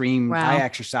I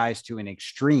exercised to an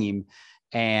extreme,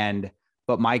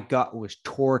 but my gut was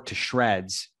tore to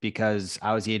shreds because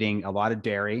I was eating a lot of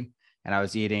dairy, and I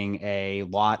was eating a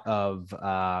lot of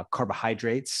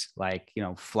carbohydrates, like,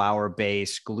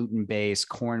 flour-based, gluten-based,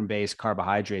 corn-based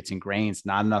carbohydrates and grains,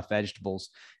 not enough vegetables.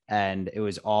 And it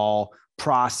was all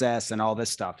processed and all this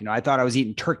stuff. I thought I was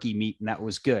eating turkey meat and that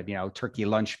was good, turkey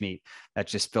lunch meat that's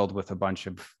just filled with a bunch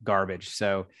of garbage.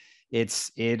 So it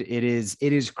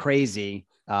is crazy.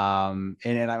 And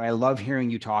I love hearing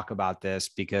you talk about this,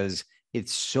 because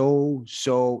it's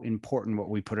so important what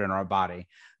we put in our body.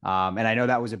 And I know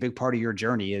that was a big part of your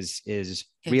journey is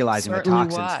realizing the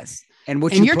toxins was. And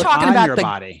what you're talking about your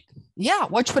body. Yeah,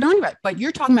 what you put on your body. But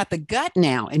you're talking about the gut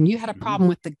now, and you had a problem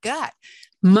with the gut.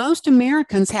 Most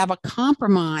Americans have a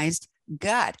compromised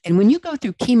gut. And when you go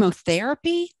through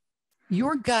chemotherapy,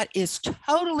 your gut is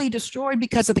totally destroyed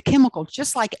because of the chemicals,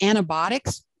 just like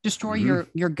antibiotics destroy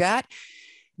your gut.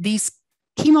 These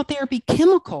chemotherapy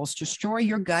chemicals destroy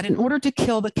your gut in order to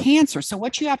kill the cancer. So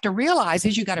what you have to realize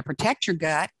is you got to protect your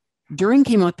gut during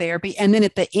chemotherapy. And then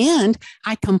at the end,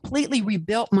 I completely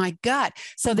rebuilt my gut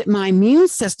so that my immune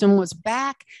system was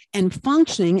back and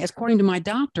functioning, according to my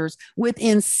doctors,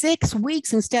 within 6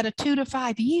 weeks instead of 2 to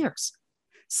 5 years.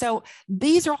 So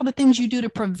these are all the things you do to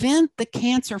prevent the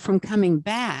cancer from coming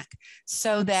back,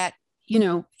 so that,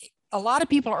 a lot of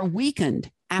people are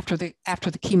weakened after the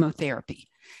chemotherapy.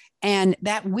 And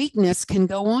that weakness can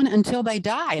go on until they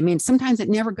die. I mean, sometimes it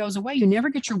never goes away. You never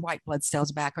get your white blood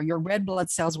cells back, or your red blood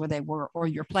cells where they were, or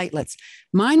your platelets.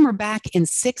 Mine were back in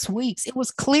 6 weeks. It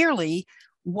was clearly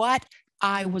what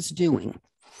I was doing.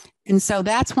 And so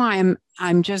that's why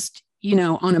I'm just,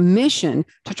 on a mission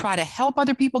to try to help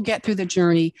other people get through the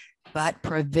journey, but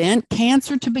prevent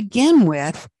cancer to begin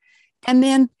with. And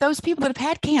then those people that have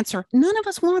had cancer, none of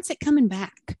us wants it coming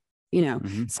back.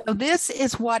 So this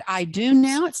is what I do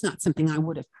now. It's not something I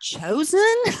would have chosen.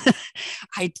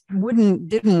 I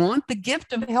didn't want the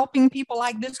gift of helping people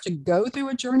like this to go through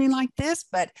a journey like this,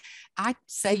 but I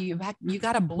say you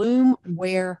got to bloom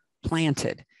where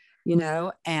planted,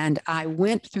 and I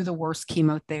went through the worst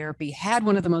chemotherapy, had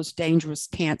one of the most dangerous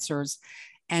cancers,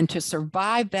 and to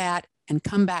survive that and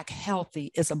come back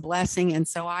healthy is a blessing. And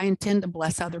so I intend to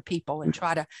bless other people and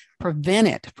try to prevent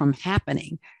it from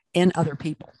happening in other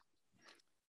people.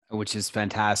 Which is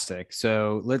fantastic.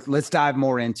 So let's dive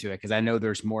more into it, because I know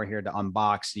there's more here to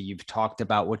unbox. You've talked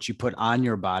about what you put on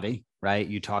your body, right?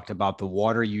 You talked about the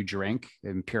water you drink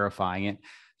and purifying it.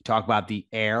 You talk about the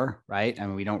air, right? I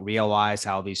mean, we don't realize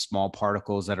how these small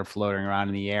particles that are floating around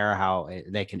in the air, how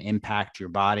they can impact your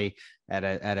body at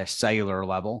a cellular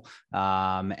level.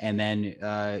 And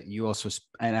then you also,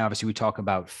 and obviously we talk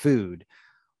about food,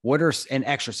 and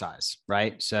exercise,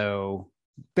 right? So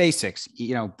basics,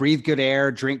 breathe good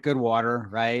air, drink good water,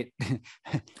 right?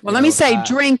 Well, let me say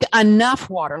drink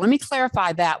enough water. Let me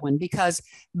clarify that one, because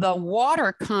the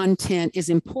water content is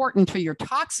important to your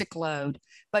toxic load,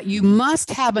 but you must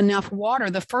have enough water.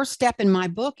 The first step in my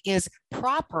book is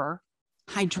proper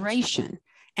hydration.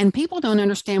 And people don't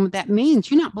understand what that means.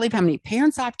 You not believe how many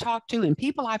parents I've talked to and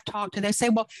people I've talked to. They say,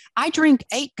 well, I drink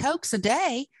 8 Cokes a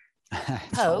day.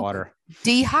 Coke water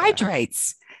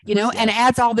dehydrates. And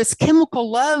adds all this chemical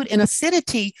load and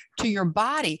acidity to your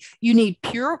body. You need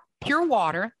pure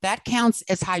water. That counts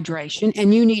as hydration.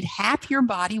 And you need half your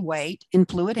body weight in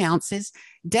fluid ounces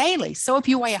daily. So if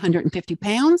you weigh 150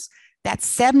 pounds, that's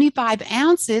 75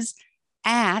 ounces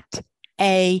at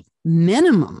a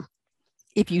minimum.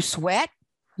 If you sweat,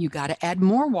 you got to add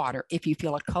more water. If you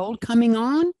feel a cold coming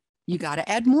on, you got to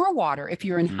add more water. If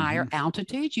you're in higher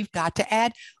altitudes, you've got to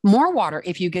add more water.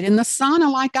 If you get in the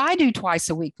sauna like I do twice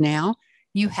a week now,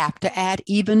 you have to add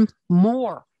even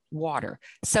more water.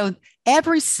 So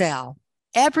every cell,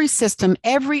 every system,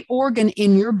 every organ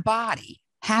in your body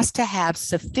has to have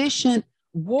sufficient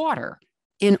water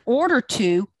in order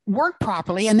to work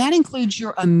properly. And that includes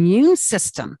your immune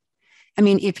system. I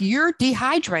mean, if you're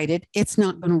dehydrated, it's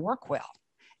not going to work well.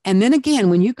 And then again,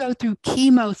 when you go through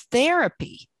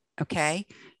chemotherapy, okay,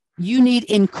 you need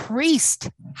increased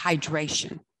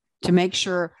hydration to make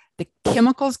sure the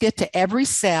chemicals get to every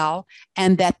cell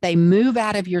and that they move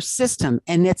out of your system.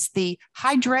 And it's the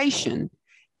hydration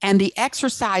and the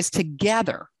exercise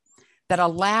together that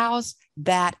allows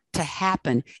that to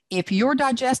happen. If your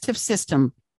digestive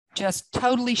system just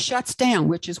totally shuts down,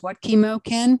 which is what chemo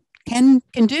can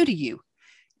do to you,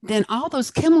 then all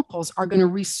those chemicals are going to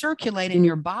recirculate in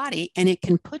your body, and it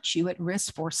can put you at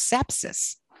risk for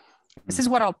sepsis. This is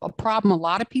what a problem a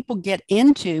lot of people get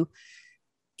into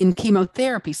in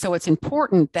chemotherapy. So it's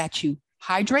important that you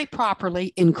hydrate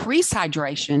properly, increase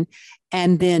hydration,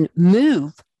 and then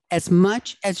move as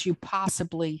much as you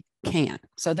possibly can.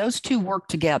 So those two work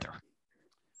together.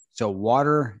 So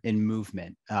water and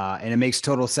movement, and it makes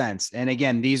total sense. And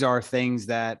again, these are things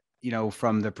that,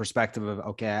 from the perspective of,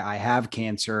 okay, I have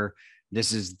cancer,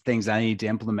 this is things I need to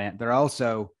implement. They're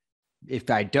also, if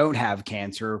I don't have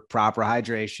cancer, proper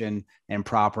hydration and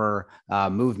proper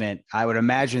movement. I would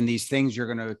imagine these things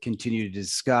you're going to continue to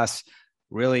discuss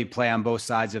really play on both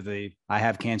sides of the I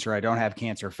have cancer, I don't have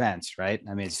cancer fence, right?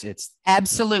 I mean, it's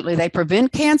absolutely. They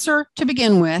prevent cancer to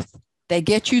begin with. They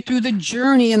get you through the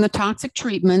journey and the toxic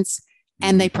treatments,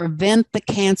 and they prevent the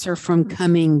cancer from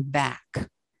coming back.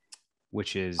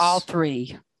 Which is all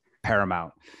three.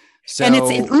 Paramount. So, and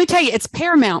let me tell you, it's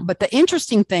paramount. But the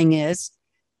interesting thing is,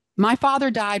 My father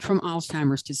died from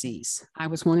Alzheimer's disease. I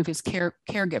was one of his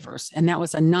caregivers, and that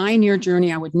was a 9-year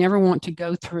journey I would never want to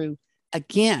go through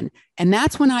again. And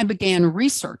that's when I began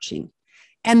researching.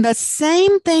 And the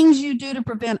same things you do to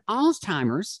prevent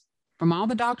Alzheimer's from all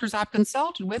the doctors I've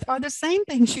consulted with are the same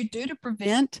things you do to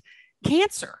prevent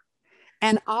cancer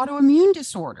and autoimmune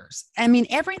disorders. I mean,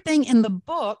 everything in the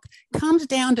book comes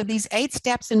down to these 8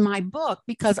 steps in my book,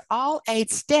 because all 8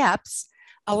 steps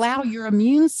allow your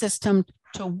immune system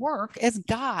to work as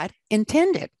God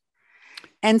intended.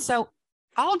 And so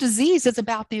all disease is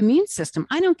about the immune system.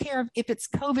 I don't care if it's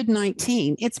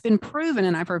COVID-19. It's been proven,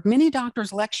 and I've heard many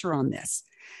doctors lecture on this.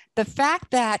 The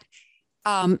fact that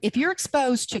if you're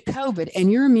exposed to COVID and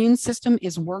your immune system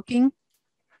is working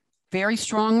very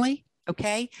strongly,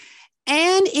 okay,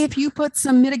 and if you put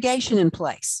some mitigation in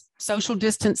place, social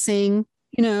distancing,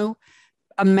 a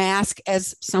mask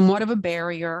as somewhat of a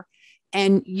barrier,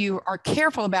 and you are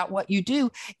careful about what you do,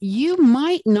 you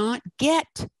might not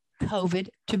get COVID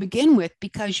to begin with,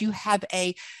 because you have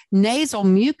a nasal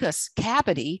mucus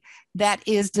cavity that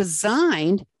is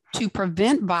designed to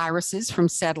prevent viruses from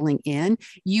settling in.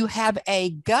 You have a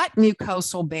gut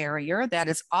mucosal barrier that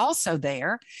is also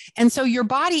there. And so your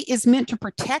body is meant to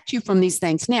protect you from these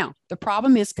things. Now, the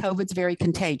problem is COVID's very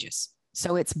contagious.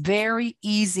 So it's very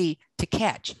easy to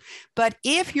catch. But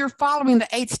if you're following the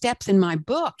 8 steps in my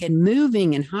book and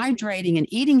moving and hydrating and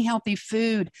eating healthy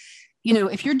food,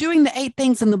 if you're doing the 8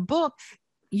 things in the book,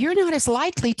 you're not as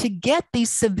likely to get these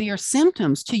severe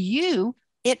symptoms. To you,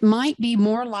 it might be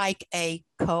more like a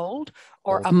cold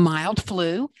or a mild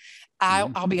flu.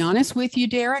 I'll be honest with you,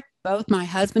 Derek, both my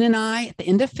husband and I, at the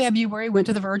end of February, went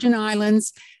to the Virgin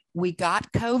Islands. We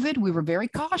got COVID. We were very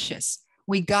cautious.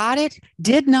 We got it,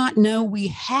 did not know we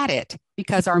had it,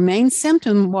 because our main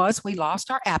symptom was we lost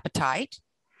our appetite.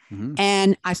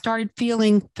 And I started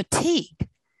feeling fatigue.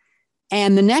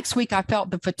 And the next week I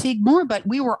felt the fatigue more, but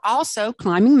we were also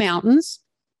climbing mountains,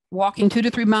 walking 2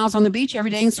 to 3 miles on the beach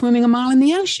every day, and swimming a mile in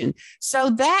the ocean. So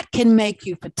that can make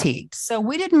you fatigued. So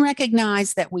we didn't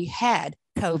recognize that we had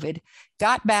COVID,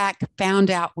 got back,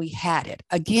 found out we had it.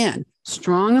 Again,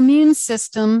 strong immune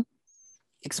system,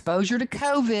 exposure to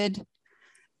COVID,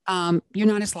 you're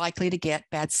not as likely to get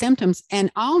bad symptoms. And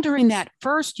all during that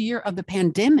first year of the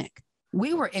pandemic,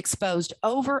 we were exposed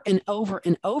over and over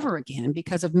and over again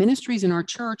because of ministries in our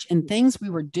church and things we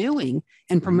were doing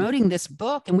and promoting this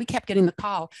book. And we kept getting the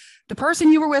call, the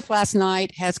person you were with last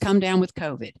night has come down with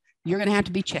COVID. You're going to have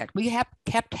to be checked. We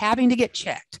kept having to get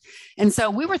checked. And so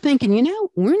we were thinking,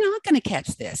 we're not going to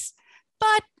catch this,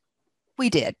 but we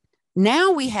did.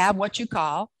 Now we have what you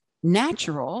call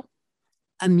natural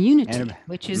immunity,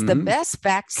 which is the best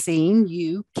vaccine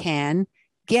you can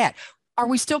get. Are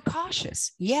we still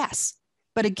cautious? Yes.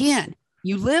 But again,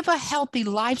 you live a healthy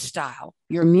lifestyle,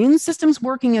 your immune system's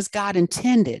working as God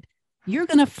intended, you're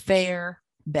going to fare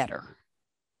better.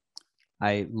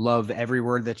 I love every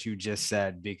word that you just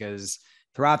said, because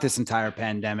throughout this entire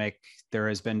pandemic, there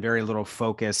has been very little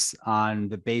focus on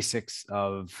the basics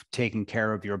of taking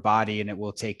care of your body, and it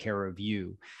will take care of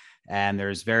you. And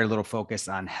there's very little focus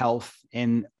on health.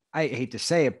 And I hate to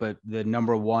say it, but the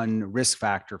number one risk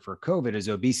factor for COVID is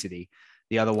obesity.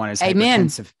 The other one is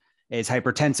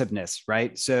hypertensiveness,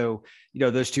 right? So,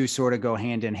 those two sort of go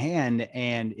hand in hand.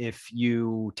 And if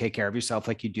you take care of yourself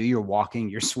like you do, you're walking,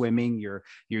 you're swimming, you're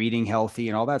eating healthy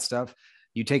and all that stuff,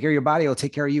 you take care of your body, it'll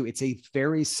take care of you. It's a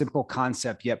very simple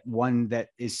concept, yet one that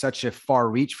is such a far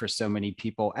reach for so many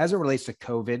people as it relates to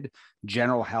COVID,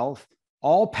 general health,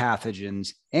 all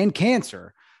pathogens, and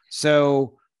cancer.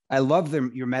 So I love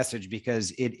your message,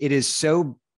 because it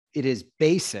is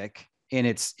basic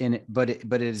but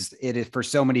it is for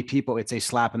so many people, it's a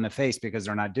slap in the face because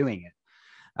they're not doing it.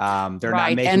 They're right.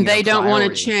 not making and they it a don't want to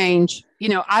priority. change.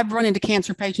 I've run into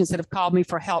cancer patients that have called me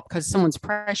for help because someone's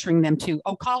pressuring them to,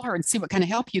 call her and see what kind of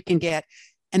help you can get.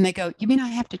 And they go, you mean I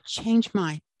have to change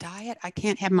my diet? I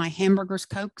can't have my hamburgers,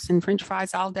 Cokes, and French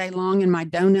fries all day long, and my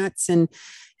donuts. And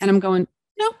I'm going,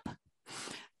 nope.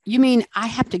 You mean I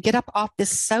have to get up off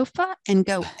this sofa and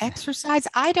go exercise?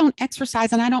 I don't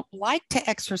exercise, and I don't like to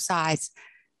exercise.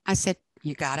 I said,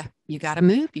 you gotta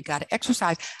move. You gotta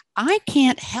exercise. I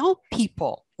can't help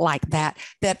people like that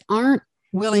aren't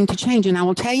willing to change. And I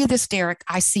will tell you this, Derek,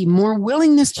 I see more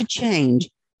willingness to change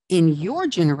in your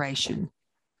generation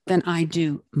than I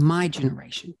do my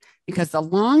generation. Because the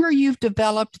longer you've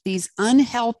developed these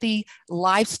unhealthy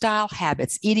lifestyle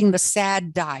habits, eating the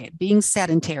SAD diet, being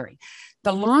sedentary,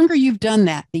 the longer you've done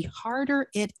that, the harder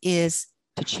it is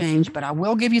to change. But I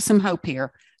will give you some hope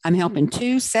here. I'm helping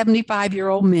 2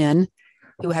 75-year-old men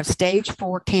who have stage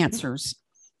 4 cancers.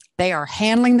 They are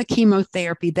handling the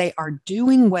chemotherapy. They are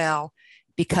doing well.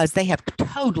 because they have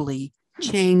totally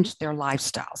changed their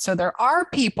lifestyle. So there are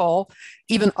people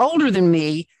even older than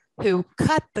me who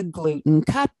cut the gluten,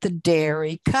 cut the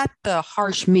dairy, cut the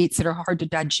harsh meats that are hard to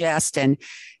digest, and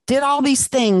did all these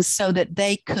things so that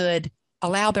they could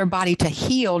allow their body to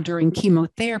heal during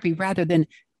chemotherapy rather than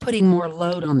putting more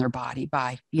load on their body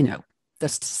by, the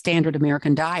standard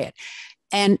American diet.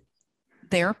 And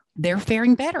they're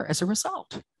faring better as a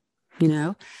result,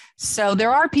 So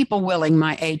there are people willing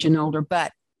my age and older,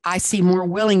 but I see more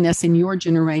willingness in your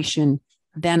generation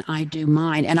than I do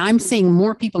mine. And I'm seeing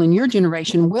more people in your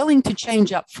generation willing to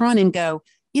change up front and go,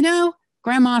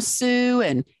 Grandma Sue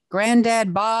and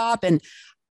Granddad Bob, and,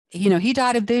 he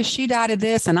died of this, she died of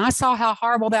this, and I saw how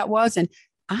horrible that was. And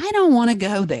I don't want to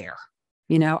go there.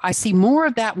 I see more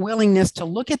of that willingness to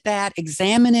look at that,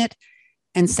 examine it,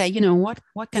 and say,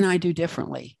 what can I do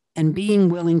differently? And being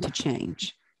willing to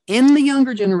change in the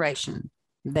younger generation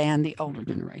than the older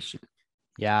generation.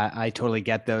 Yeah, I totally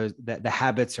get those. The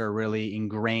habits are really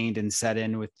ingrained and set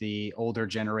in with the older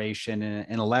generation,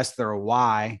 and unless they're a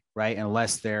why, right?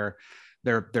 Unless their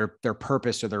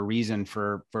purpose or their reason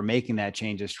for making that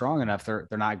change is strong enough, they're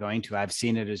not going to. I've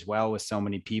seen it as well with so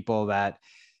many people that,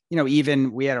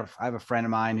 even I have a friend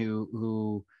of mine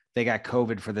who they got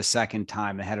COVID for the second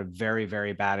time. They had a very,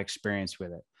 very bad experience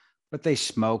with it. But they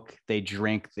smoke, they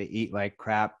drink, they eat like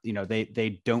crap.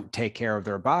 They don't take care of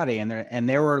their body. And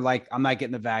they were like, I'm not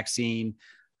getting the vaccine.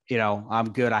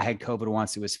 I'm good. I had COVID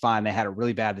once. It was fine. They had it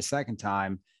really bad the second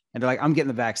time. And they're like, I'm getting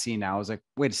the vaccine now. I was like,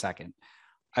 wait a second.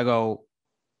 I go,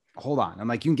 hold on. I'm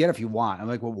like, you can get it if you want. I'm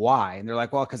like, well, why? And they're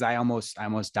like, well, because I almost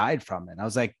died from it. And I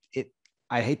was like,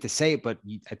 I hate to say it, but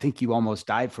I think you almost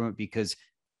died from it because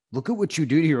look at what you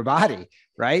do to your body,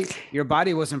 right? Your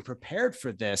body wasn't prepared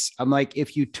for this. I'm like,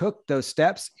 if you took those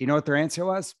steps, you know what their answer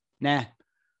was? Nah.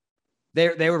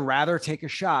 They would rather take a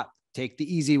shot, take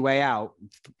the easy way out,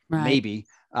 right, maybe,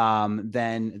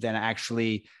 than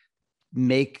actually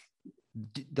make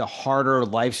the harder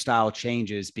lifestyle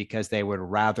changes, because they would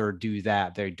rather do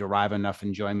that. They derive enough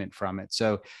enjoyment from it.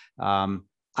 So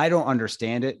I don't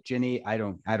understand it, Ginny. I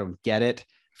don't get it.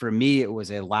 For me, it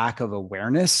was a lack of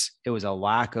awareness. It was a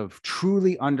lack of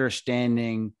truly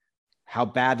understanding how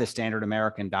bad the standard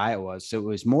American diet was. So it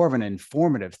was more of an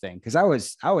informative thing, because I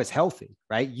was healthy,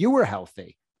 right? You were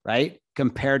healthy, right?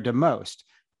 Compared to most,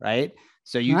 right?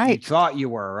 So you thought you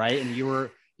were, right? And you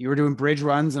were doing bridge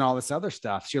runs and all this other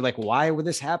stuff. So you're like, why would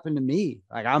this happen to me?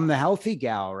 Like, I'm the healthy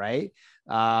gal, right?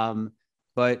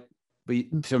 But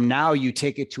so now you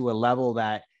take it to a level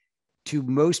that to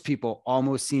most people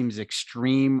almost seems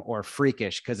extreme or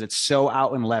freakish, because it's so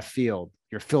out in left field.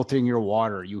 You're filtering your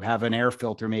water. You have an air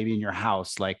filter maybe in your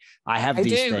house. Like, I have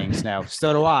these things now.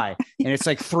 So do I. And it's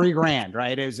like $3,000,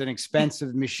 right? It was an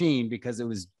expensive machine because it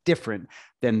was different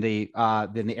than the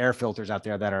air filters out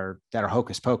there that are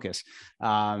hocus pocus.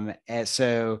 And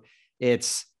so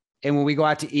and when we go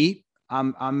out to eat,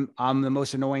 I'm the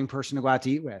most annoying person to go out to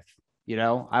eat with.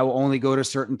 I will only go to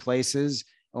certain places,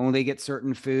 only get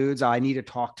certain foods. I need to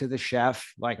talk to the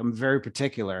chef. Like, I'm very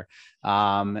particular.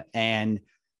 And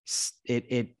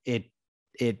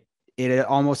it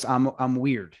almost, I'm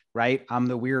weird, right? I'm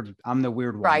the weird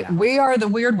one. Right. Now. We are the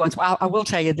weird ones. Well, I will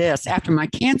tell you this, after my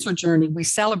cancer journey, we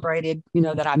celebrated,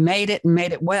 that I made it and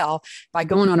made it well by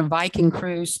going on a Viking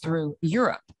cruise through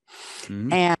Europe.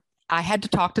 Mm-hmm. And I had to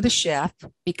talk to the chef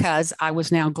because I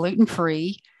was now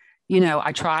gluten-free.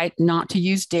 I tried not to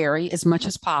use dairy as much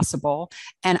as possible,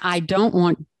 and I don't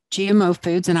want GMO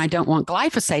foods and I don't want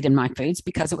glyphosate in my foods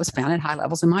because it was found at high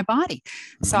levels in my body.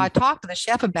 Mm-hmm. So I talked to the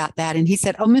chef about that, and he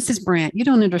said, oh, Mrs. Brant, you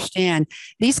don't understand.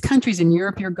 These countries in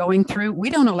Europe you're going through, we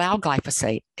don't allow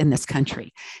glyphosate in this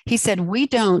country. He said, we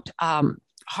don't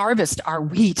harvest our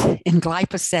wheat in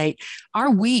glyphosate. Our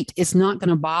wheat is not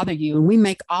going to bother you. And we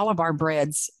make all of our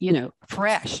breads,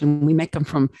 fresh, and we make them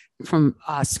from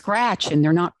scratch, and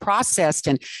they're not processed.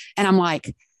 And I'm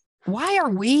like, why are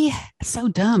we so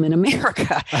dumb in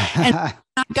America? And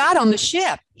I got on the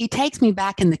ship. He takes me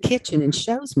back in the kitchen and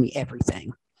shows me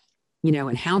everything,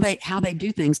 and how they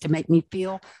do things to make me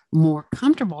feel more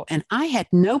comfortable. And I had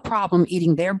no problem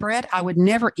eating their bread. I would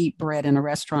never eat bread in a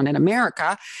restaurant in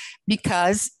America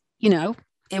because,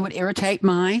 it would irritate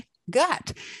my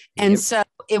gut. And so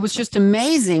it was just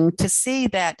amazing to see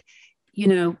that,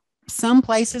 some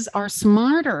places are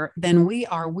smarter than we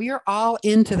are. We're all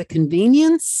into the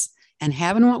convenience and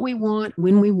having what we want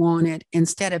when we want it,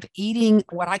 instead of eating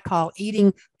what I call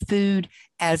eating food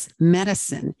as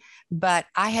medicine. But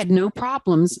I had no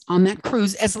problems on that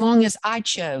cruise as long as I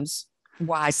chose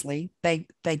wisely. They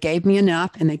gave me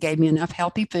enough, and they gave me enough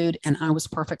healthy food, and I was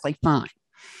perfectly fine.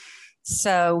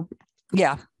 So,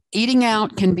 yeah, eating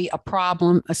out can be a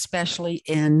problem, especially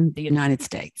in the United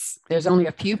States. There's only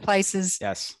a few places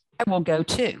yes, I will go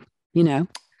to, you know.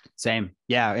 same.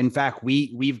 Yeah. In fact,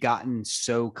 we've gotten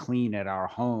so clean at our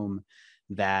home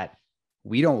that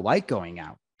we don't like going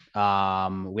out.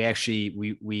 We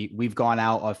actually we've gone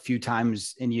out a few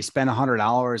times, and you spend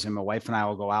 $100, and my wife and I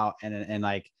will go out and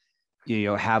like, you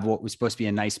know, have what was supposed to be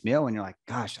a nice meal, and you're like,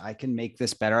 gosh, I can make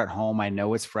this better at home. I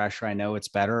know it's fresher. I know it's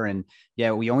better. And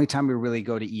yeah, the only time we really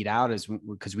go to eat out is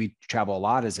because we travel a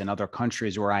lot, is in other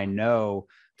countries where I know,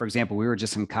 for example, we were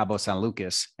just in Cabo San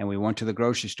Lucas, and we went to the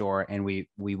grocery store, and we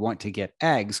went to get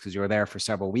eggs because we were there for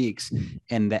several weeks,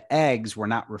 and the eggs were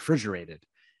not refrigerated,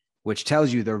 which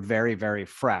tells you they're very, very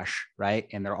fresh, right?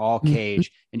 And they're all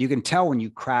caged. And you can tell when you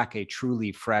crack a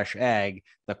truly fresh egg,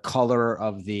 the color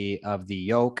of the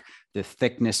yolk, the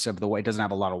thickness of the way, it doesn't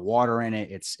have a lot of water in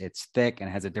it. It's thick and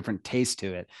has a different taste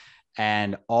to it.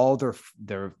 And all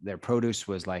their produce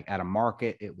was like at a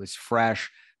market. It was fresh.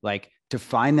 Like, to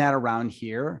find that around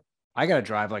here, I got to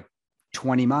drive like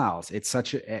 20 miles. It's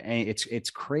it's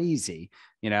crazy.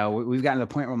 You know, we've gotten to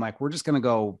the point where I'm like, we're just going to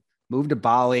go move to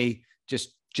Bali,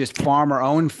 just farm our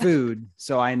own food.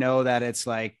 So I know that it's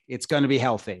like, it's going to be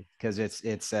healthy, because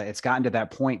it's gotten to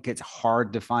that point. It's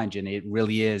hard to find, Ginny. It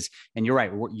really is. And you're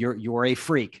right. You're a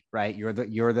freak, right? You're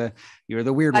the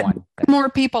weird one. More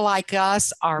people like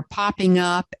us are popping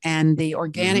up, and the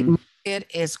organic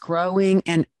market is growing.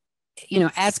 And, you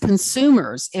know, as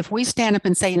consumers, if we stand up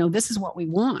and say, you know, this is what we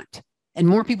want, and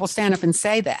more people stand up and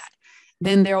say that,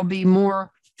 then there'll be more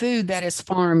food that is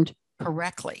farmed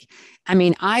correctly. I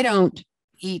mean, I don't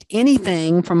eat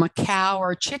anything from a cow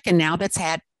or chicken now that's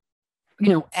had, you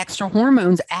know, extra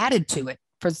hormones added to it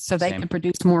so they can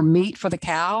produce more meat for the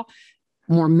cow,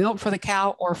 more milk for the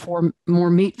cow, or for more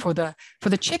meat for the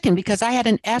chicken, because I had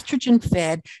an estrogen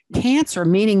fed cancer,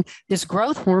 meaning this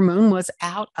growth hormone was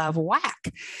out of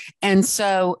whack. And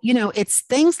so, you know, it's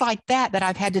things like that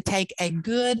I've had to take a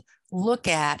good look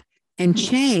at and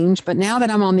change. But now that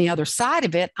I'm on the other side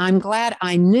of it, I'm glad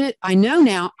I know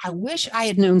now. I wish I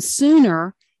had known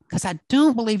sooner, because I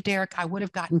don't believe, Derek, I would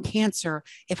have gotten cancer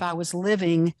if I was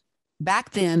living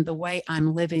back then the way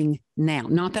I'm living now.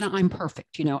 Not that I'm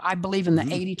perfect. You know, I believe in the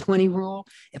 80-20 rule.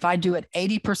 If I do it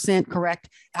 80% correct,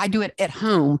 I do it at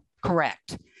home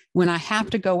correct. When I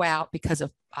have to go out because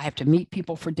I have to meet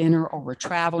people for dinner, or we're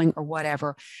traveling or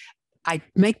whatever, I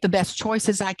make the best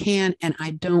choices I can, and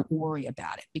I don't worry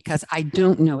about it, because I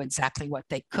don't know exactly what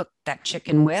they cooked that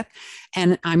chicken with.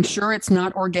 And I'm sure it's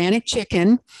not organic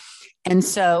chicken. And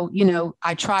so, you know,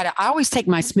 I always take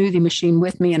my smoothie machine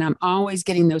with me, and I'm always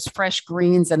getting those fresh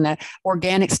greens and the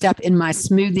organic stuff in my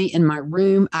smoothie in my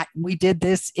room. We did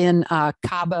this in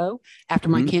Cabo after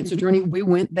my cancer journey. We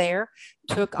went there,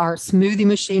 took our smoothie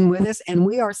machine with us, and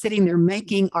we are sitting there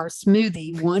making our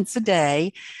smoothie once a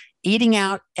day, eating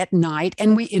out at night,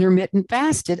 and we intermittent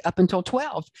fasted up until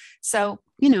 12. So,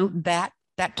 you know, that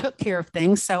took care of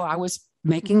things. So I was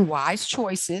making wise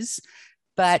choices.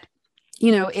 But,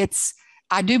 you know,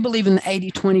 I do believe in the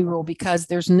 80-20 rule, because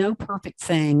there's no perfect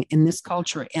thing in this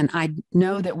culture. And I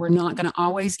know that we're not going to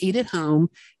always eat at home,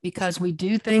 because we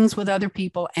do things with other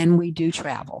people and we do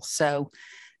travel. So,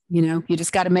 you know, you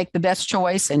just got to make the best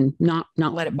choice and not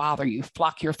let it bother you,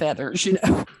 flock your feathers, you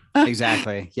know.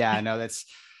 Exactly. Yeah, I know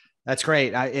that's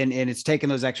great. And it's taking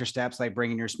those extra steps, like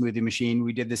bringing your smoothie machine.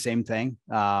 We did the same thing.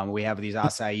 We have these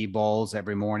acai bowls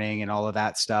every morning and all of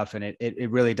that stuff. And it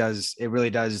really does,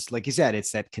 like you said,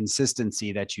 it's that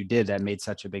consistency that you did that made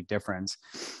such a big difference.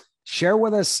 Share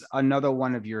with us another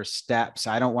one of your steps.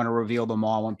 I don't want to reveal them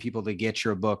all. I want people to get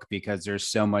your book, because there's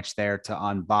so much there to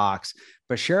unbox.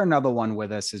 But share another one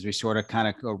with us as we sort of kind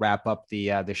of go wrap up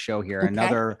the show here.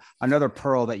 Okay. Another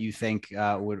pearl that you think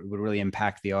would really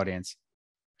impact the audience.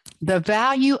 The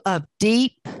value of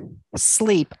deep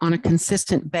sleep on a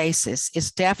consistent basis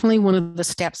is definitely one of the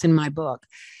steps in my book.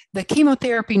 The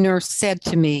chemotherapy nurse said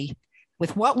to me,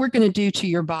 with what we're going to do to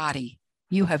your body,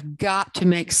 you have got to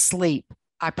make sleep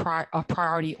a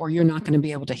priority, or you're not going to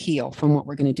be able to heal from what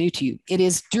we're going to do to you. It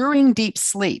is during deep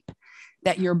sleep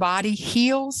that your body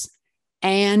heals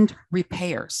and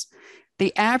repairs.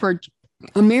 The average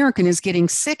American is getting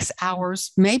 6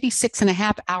 hours, maybe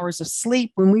 6.5 hours of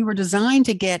sleep, when we were designed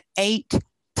to get 8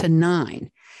 to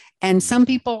 9. And some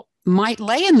people might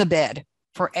lay in the bed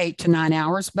for 8 to 9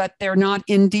 hours, but they're not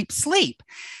in deep sleep.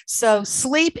 So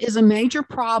sleep is a major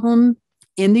problem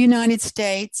in the United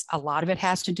States. A lot of it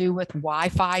has to do with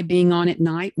Wi-Fi being on at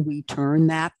night. We turn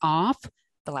that off.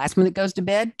 The last one that goes to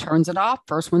bed turns it off.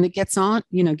 First one that gets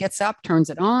up, turns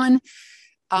it on.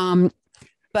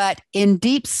 But in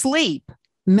deep sleep,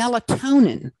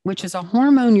 melatonin, which is a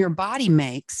hormone your body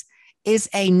makes, is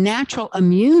a natural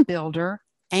immune builder.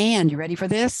 And you ready for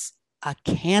this? A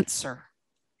cancer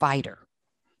fighter.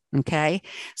 Okay.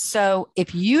 So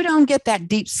if you don't get that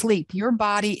deep sleep, your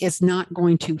body is not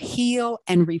going to heal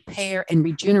and repair and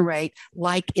regenerate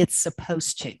like it's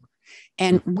supposed to.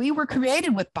 And we were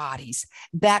created with bodies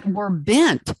that were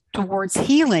bent towards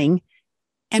healing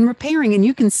and repairing. And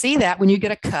you can see that when you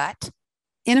get a cut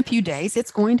in a few days,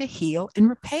 it's going to heal and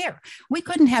repair. We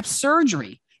couldn't have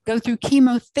surgery, go through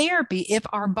chemotherapy if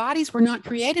our bodies were not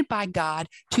created by God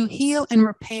to heal and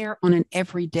repair on an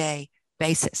everyday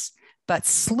basis. But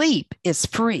sleep is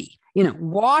free.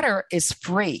 Water is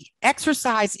free.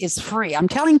 Exercise is free. I'm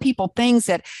telling people things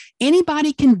that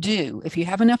anybody can do if you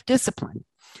have enough discipline.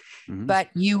 Mm-hmm. But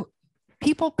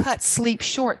people cut sleep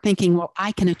short thinking, well,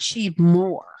 I can achieve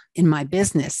more in my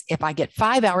business if I get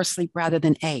 5 hours sleep rather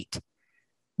than 8.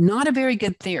 Not a very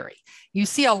good theory. You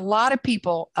see a lot of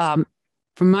people, from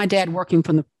my dad working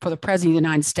for the President of the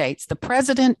United States, the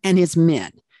president and his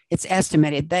men, it's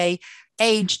estimated they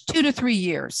age 2 to 3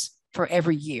 years for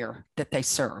every year that they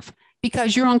serve,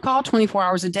 because you're on call 24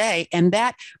 hours a day. And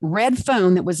that red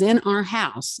phone that was in our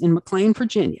house in McLean,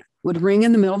 Virginia, would ring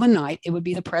in the middle of the night. It would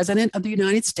be the President of the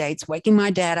United States waking my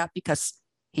dad up because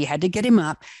he had to get him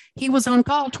up. He was on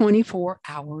call 24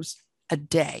 hours a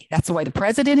day. That's the way the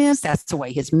president is. That's the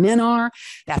way his men are.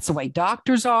 That's the way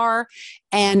doctors are.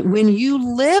 And when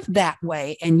you live that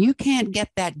way and you can't get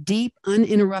that deep,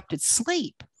 uninterrupted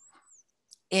sleep,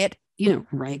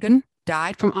 Reagan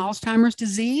died from Alzheimer's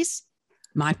disease.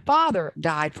 My father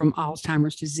died from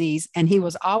Alzheimer's disease, and he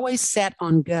was always set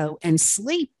on go, and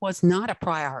sleep was not a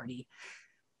priority.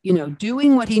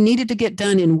 Doing what he needed to get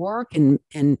done in work and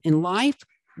in life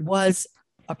was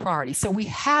a priority. So we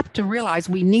have to realize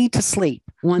we need to sleep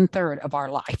 1/3 of our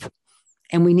life,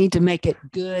 and we need to make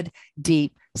it good,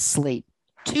 deep sleep.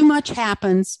 Too much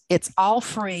happens. It's all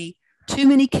free. Too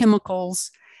many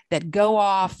chemicals that go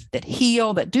off, that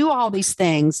heal, that do all these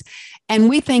things. And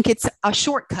we think it's a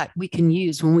shortcut we can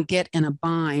use when we get in a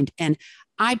bind. And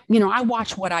I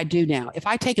watch what I do now. If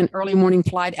I take an early morning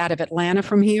flight out of Atlanta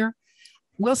from here,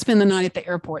 we'll spend the night at the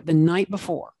airport the night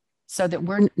before so that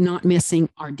we're not missing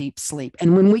our deep sleep.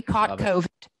 And when we caught COVID,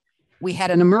 we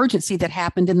had an emergency that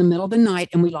happened in the middle of the night,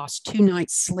 and we lost 2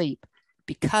 nights sleep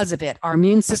because of it. Our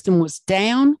immune system was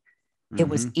down. Mm-hmm. It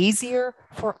was easier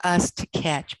for us to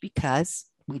catch because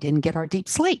we didn't get our deep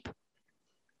sleep.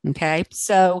 Okay.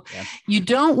 So You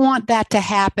don't want that to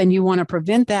happen. You want to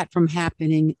prevent that from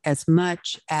happening as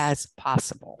much as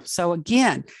possible. So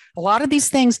again, a lot of these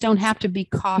things don't have to be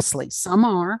costly. Some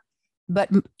are, but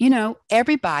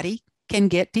everybody can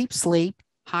get deep sleep,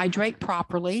 hydrate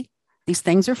properly. These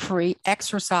things are free.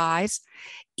 Exercise,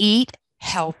 eat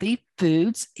healthy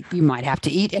foods. You might have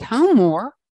to eat at home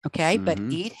more. Okay. Mm-hmm. But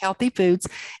eat healthy foods.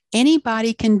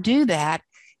 Anybody can do that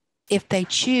if they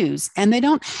choose, and they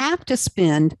don't have to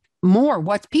spend more.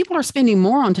 What people are spending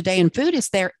more on today in food is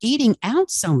they're eating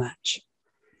out so much.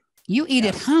 You eat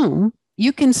at home,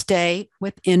 you can stay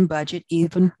within budget,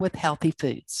 even with healthy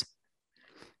foods.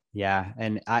 Yeah.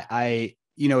 And I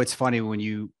it's funny when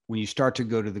you start to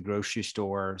go to the grocery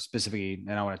store specifically,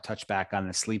 and I want to touch back on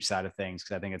the sleep side of things,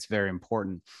 because I think it's very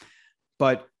important.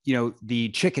 But, the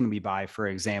chicken we buy, for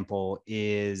example,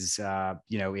 is,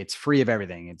 it's free of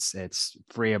everything. It's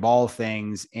free of all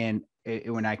things. And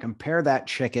when I compare that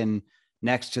chicken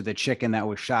next to the chicken that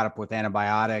was shot up with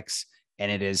antibiotics,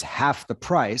 and it is half the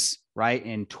price, right,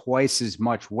 and twice as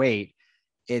much weight,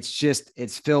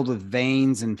 it's filled with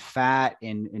veins and fat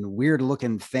and weird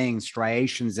looking things,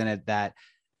 striations in it, that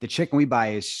the chicken we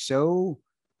buy is so,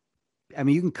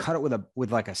 you can cut it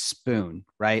with like a spoon,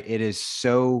 right? It is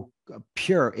so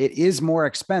pure. It is more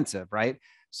expensive, right?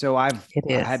 So I've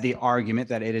had the argument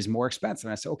that it is more expensive.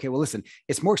 And I said, okay, well, listen,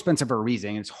 it's more expensive for a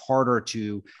reason. It's harder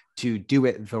to do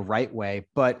it the right way.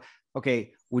 But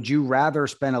okay, would you rather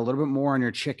spend a little bit more on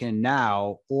your chicken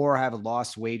now, or have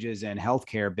lost wages and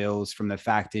healthcare bills from the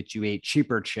fact that you ate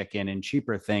cheaper chicken and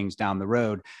cheaper things down the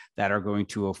road that are going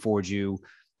to afford you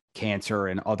cancer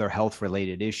and other health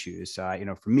related issues?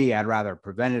 For me, I'd rather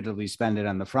preventatively spend it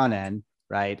on the front end.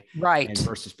 Right. And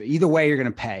versus either way, you're going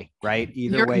to pay, right?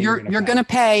 You're going to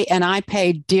pay. And I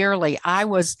paid dearly. I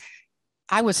was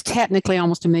technically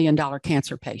almost $1 million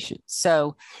cancer patient.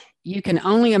 So you can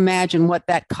only imagine what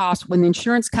that cost when the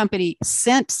insurance company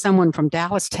sent someone from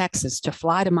Dallas, Texas to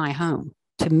fly to my home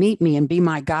to meet me and be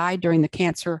my guide during the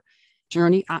cancer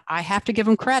journey. I have to give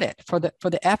them credit for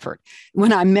the effort.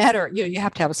 When I met her, you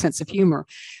have to have a sense of humor.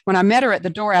 When I met her at the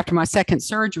door after my second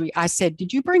surgery, I said,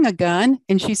 "Did you bring a gun?"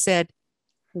 And she said,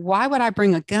 "Why would I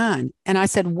bring a gun?" And I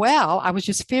said, "Well, I was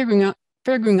just figuring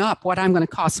up what I'm going to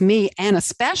cost me, and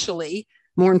especially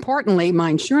more importantly, my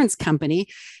insurance company,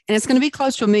 and it's going to be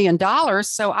close to $1 million.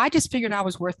 So I just figured I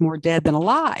was worth more dead than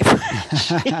alive.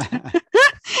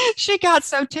 She got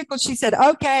so tickled. She said,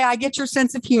 okay, I get your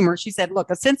sense of humor. She said,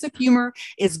 look, a sense of humor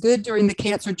is good during the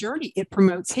cancer journey. It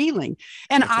promotes healing.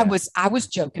 And Okay. I was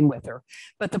joking with her.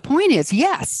 But the point is,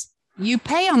 yes, you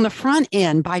pay on the front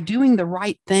end by doing the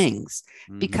right things,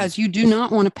 because you do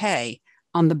not want to pay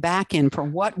on the back end for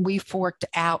what we forked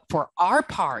out for our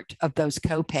part of those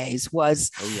copays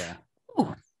was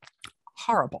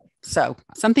horrible. So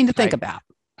something to think about.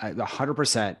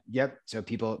 100%. Yep. So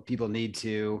people need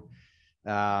to,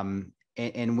 and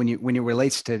when it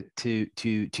relates to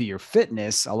your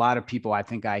fitness, a lot of people, I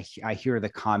think I hear the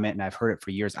comment, and I've heard it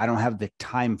for years, I don't have the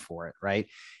time for it. Right.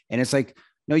 And it's like,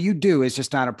 no, you do. It's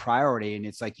just not a priority. And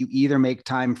it's like, you either make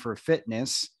time for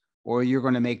fitness or you're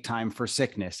going to make time for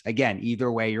sickness. Again,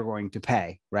 either way, you're going to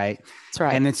pay. Right. That's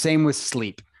right. And the same with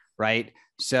sleep. Right.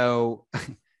 So,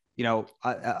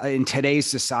 in today's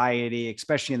society,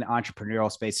 especially in the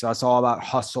entrepreneurial space, so it's all about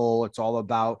hustle. It's all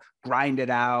about grind it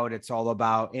out. It's all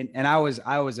about, and I was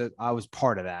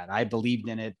part of that. I believed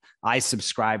in it. I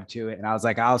subscribed to it, and I was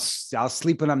like, I'll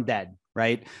sleep when I'm dead.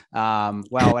 Right. Well,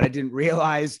 what I didn't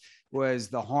realize was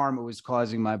the harm it was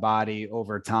causing my body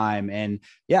over time. And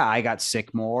yeah, I got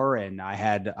sick more, and I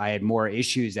had more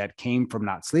issues that came from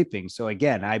not sleeping. So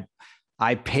again,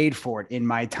 I paid for it in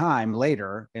my time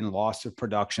later in loss of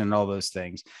production and all those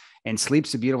things. And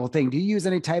sleep's a beautiful thing. Do you use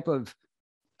any type of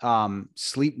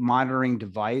sleep monitoring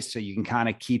device so you can kind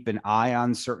of keep an eye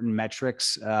on certain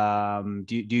metrics? Do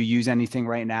you use anything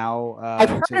right now? I've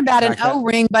heard about an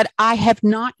O-ring, but I have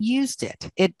not used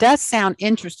it. It does sound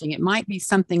interesting. It might be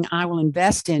something I will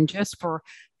invest in just for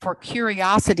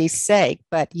curiosity's sake.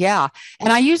 But yeah,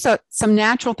 and I use some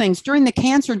natural things during the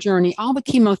cancer journey. All the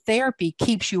chemotherapy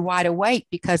keeps you wide awake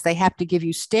because they have to give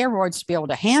you steroids to be able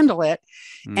to handle it.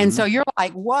 And so you're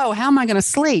like, whoa, how am I going to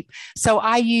sleep? So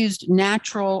I used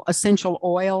natural essential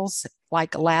oils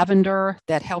like lavender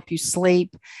that help you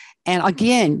sleep. And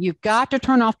again, you've got to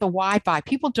turn off the Wi-Fi.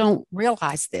 People don't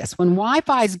realize this. When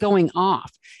Wi-Fi is going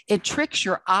off, it tricks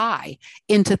your eye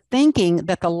into thinking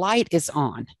that the light is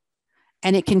on.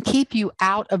 And it can keep you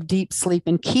out of deep sleep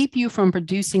and keep you from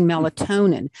producing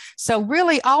melatonin. So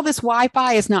really, all this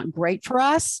Wi-Fi is not great for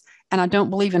us. And I don't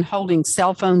believe in holding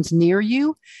cell phones near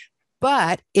you,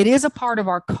 but it is a part of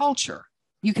our culture.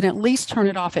 You can at least turn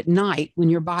it off at night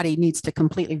when your body needs to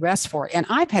completely rest for it. And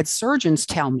I've had surgeons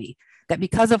tell me that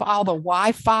because of all the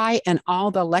Wi-Fi and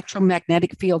all the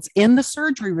electromagnetic fields in the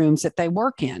surgery rooms that they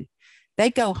work in,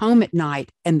 they go home at night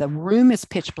and the room is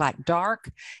pitch black dark,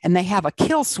 and they have a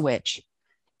kill switch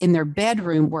in their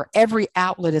bedroom where every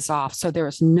outlet is off. So there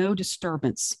is no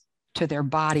disturbance to their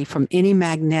body from any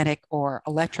magnetic or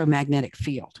electromagnetic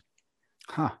field.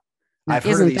 Huh. Now, I've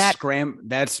heard of these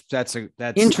that's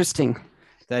interesting.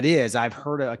 That is, I've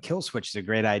heard a kill switch is a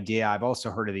great idea. I've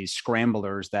also heard of these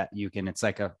scramblers that you can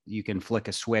flick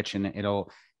a switch and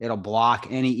it'll block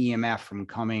any EMF from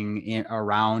coming in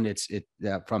around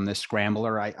from the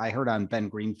scrambler. I heard on Ben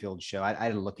Greenfield's show. I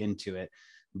had to look into it,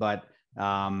 but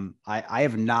I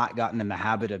have not gotten in the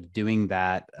habit of doing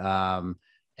that.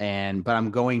 But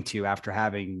I'm going to, after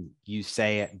having you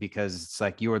say it, because it's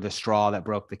like you were the straw that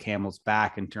broke the camel's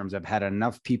back in terms of had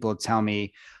enough people tell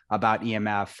me about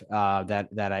EMF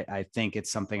that I think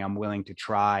it's something I'm willing to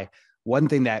try. One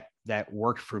thing that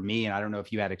worked for me, and I don't know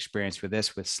if you had experience with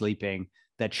this with sleeping,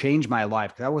 that changed my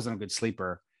life, because I wasn't a good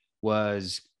sleeper,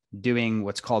 was doing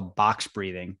what's called box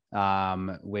breathing,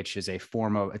 which is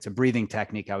it's a breathing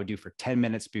technique I would do for 10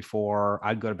 minutes before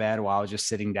I'd go to bed, while I was just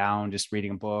sitting down, just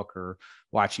reading a book or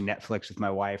watching Netflix with my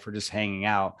wife or just hanging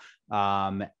out.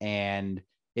 And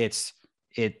it's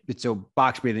so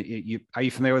box breathing. Are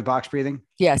you familiar with box breathing?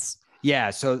 Yes. Yeah.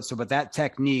 So, but that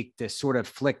technique to sort of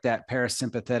flick that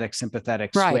parasympathetic,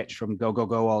 sympathetic switch from go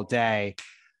all day,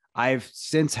 I've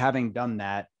since having done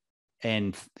that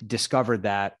and discovered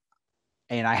that,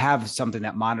 and I have something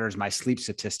that monitors my sleep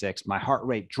statistics. My heart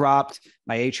rate dropped.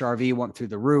 My HRV went through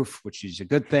the roof, which is a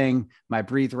good thing. My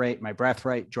breath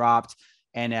rate dropped.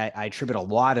 And I attribute a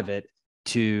lot of it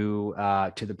to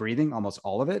the breathing, almost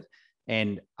all of it.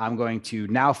 And I'm going to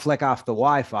now flick off the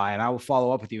Wi-Fi, and I will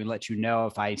follow up with you and let you know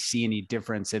if I see any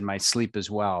difference in my sleep as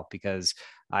well, because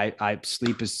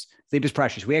sleep is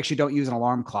precious. We actually don't use an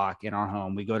alarm clock in our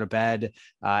home. We go to bed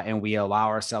and we allow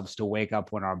ourselves to wake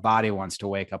up when our body wants to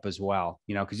wake up as well,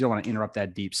 because you don't want to interrupt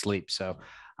that deep sleep. So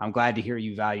I'm glad to hear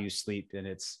you value sleep. And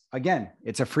it's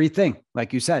a free thing.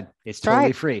 Like you said, it's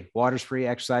totally free. Water's free,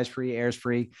 exercise free, air's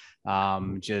free.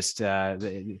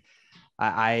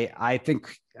 I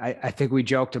think we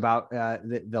joked about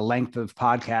the length of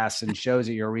podcasts and shows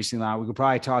that you're recently on. We could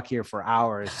probably talk here for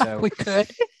hours. So we could.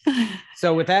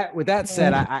 So with that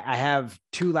said, I have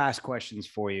two last questions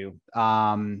for you.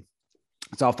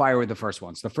 So I'll fire with the first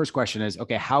one. So the first question is,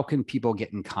 okay, how can people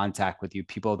get in contact with you?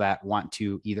 People that want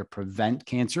to either prevent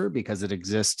cancer because it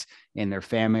exists in their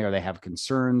family, or they have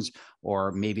concerns,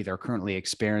 or maybe they're currently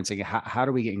experiencing it. How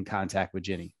do we get in contact with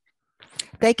Ginny?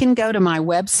 They can go to my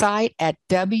website at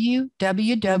www.ginny.com.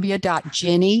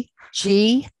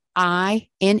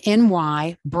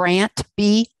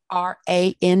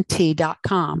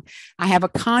 I have a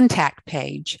contact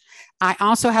page. I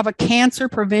also have a cancer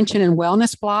prevention and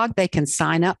wellness blog they can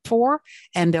sign up for,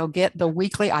 and they'll get the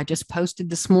weekly. I just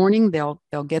posted this morning. They'll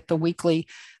get the weekly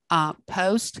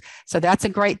post. So that's a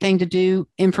great thing to do.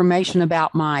 Information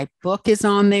about my book is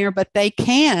on there, but they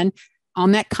can,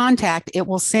 on that contact, it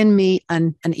will send me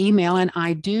an email, and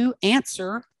I do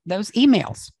answer those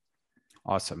emails.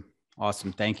 Awesome.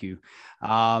 Thank you.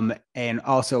 And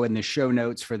also in the show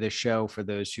notes for this show, for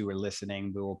those who are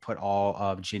listening, we will put all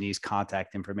of Ginny's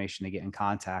contact information to get in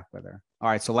contact with her. All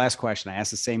right. So last question. I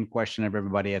asked the same question of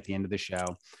everybody at the end of the show.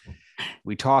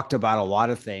 We talked about a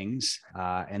lot of things,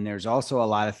 and there's also a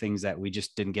lot of things that we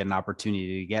just didn't get an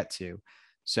opportunity to get to.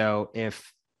 So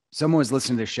if someone was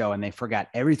listening to the show and they forgot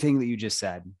everything that you just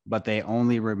said, but they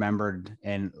only remembered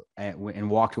and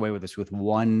walked away with this with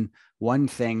one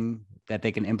thing that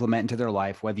they can implement into their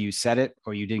life, whether you said it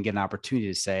or you didn't get an opportunity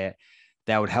to say it,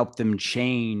 that would help them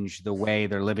change the way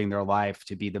they're living their life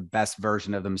to be the best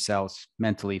version of themselves,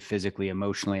 mentally, physically,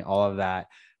 emotionally, all of that,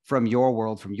 from your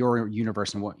world, from your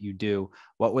universe and what you do,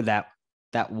 what would that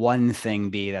one thing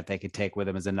be that they could take with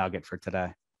them as a nugget for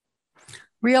today?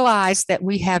 Realize that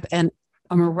we have a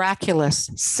miraculous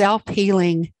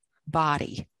self-healing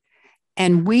body,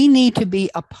 and we need to be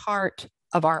a part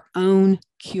of our own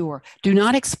cure. Do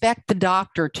not expect the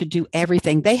doctor to do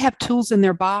everything. They have tools in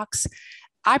their box.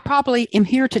 I probably am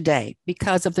here today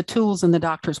because of the tools in the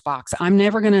doctor's box. I'm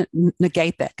never going to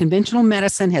negate that. Conventional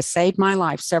medicine has saved my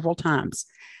life several times,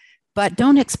 but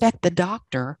don't expect the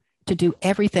doctor to do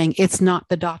everything. It's not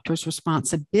the doctor's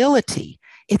responsibility.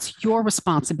 It's your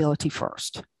responsibility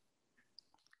first.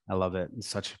 I love it. It's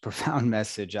such a profound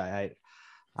message. I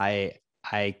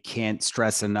can't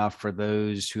stress enough for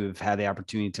those who have had the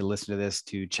opportunity to listen to this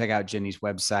to check out Ginny's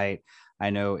website. I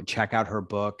know, check out her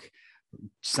book,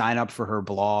 sign up for her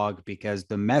blog, because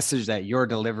the message that you're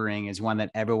delivering is one that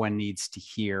everyone needs to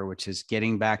hear, which is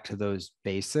getting back to those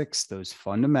basics, those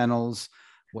fundamentals,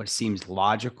 what seems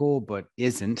logical, but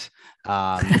isn't.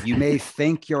 You may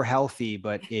think you're healthy,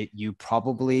 but you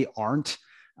probably aren't.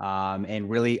 And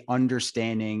really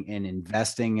understanding and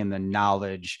investing in the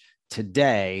knowledge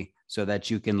today so that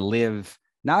you can live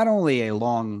not only a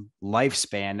long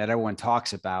lifespan that everyone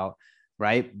talks about,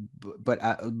 right, but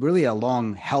really a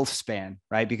long health span,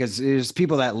 right? Because there's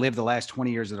people that live the last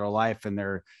 20 years of their life and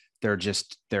they're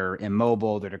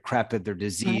immobile, they're decrepit, they're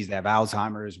diseased, they have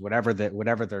Alzheimer's,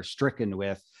 whatever they're stricken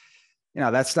with.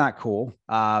 That's not cool.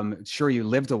 Sure, you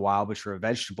lived a while, but you're a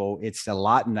vegetable. It's a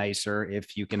lot nicer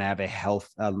if you can have a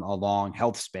long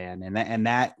health span. And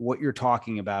that what you're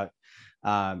talking about,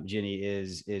 Ginny,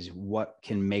 is what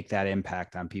can make that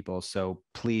impact on people. So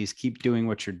please keep doing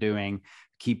what you're doing,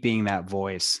 keep being that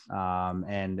voice.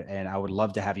 And I would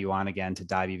love to have you on again to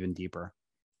dive even deeper.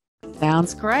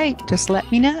 Sounds great. Just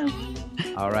let me know.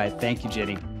 All right. Thank you,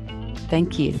 Ginny.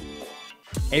 Thank you.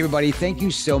 Hey, everybody. Thank you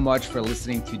so much for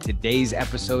listening to today's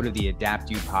episode of the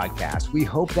Adapt You podcast. We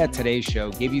hope that today's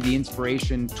show gave you the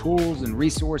inspiration, tools, and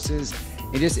resources,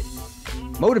 and just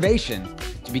motivation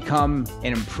to become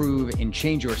and improve and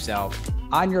change yourself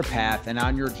on your path and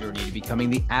on your journey to becoming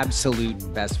the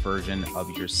absolute best version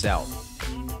of yourself.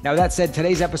 Now, that said,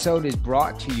 today's episode is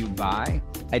brought to you by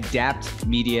Adapt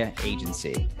Media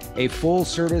Agency, a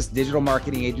full-service digital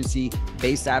marketing agency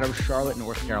based out of Charlotte,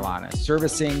 North Carolina,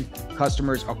 servicing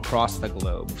customers across the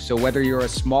globe. So whether you're a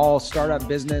small startup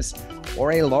business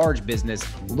or a large business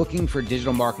looking for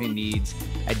digital marketing needs,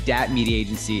 Adapt Media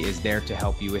Agency is there to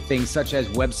help you with things such as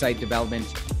website development,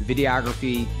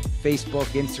 videography, Facebook,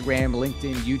 Instagram,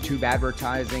 LinkedIn, YouTube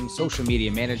advertising, social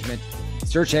media management,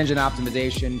 search engine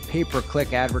optimization,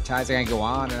 pay-per-click advertising. I go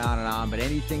on and on and on, but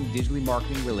anything digitally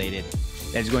marketing related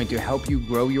that is going to help you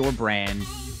grow your brand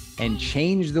and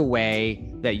change the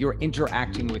way that you're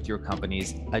interacting with your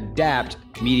companies, Adapt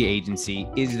Media Agency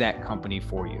is that company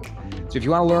for you. So if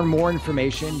you want to learn more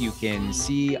information, you can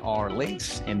see our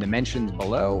links in the mentions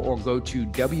below, or go to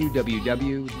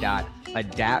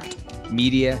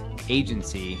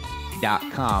www.adaptmediaagency.com.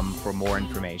 adapt2.com for more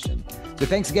information. So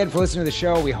thanks again for listening to the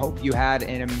show. We hope you had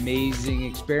an amazing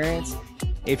experience.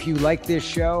 If you like this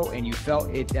show and you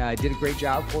felt it did a great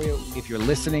job for you, if you're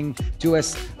listening to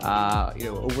us,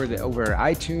 over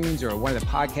iTunes or one of the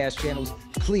podcast channels,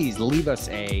 please leave us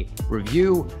a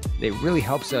review. It really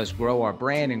helps us grow our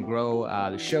brand and grow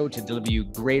the show to deliver you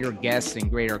greater guests and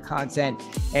greater content.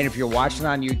 And if you're watching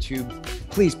on YouTube,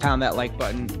 please pound that like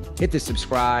button, hit the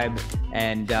subscribe,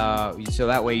 and so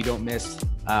that way you don't miss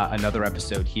another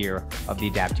episode here of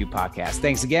the Adapt2 podcast.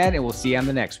 Thanks again, and we'll see you on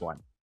the next one.